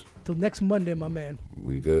Deuce. Till next Monday, my man.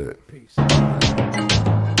 We good. Peace.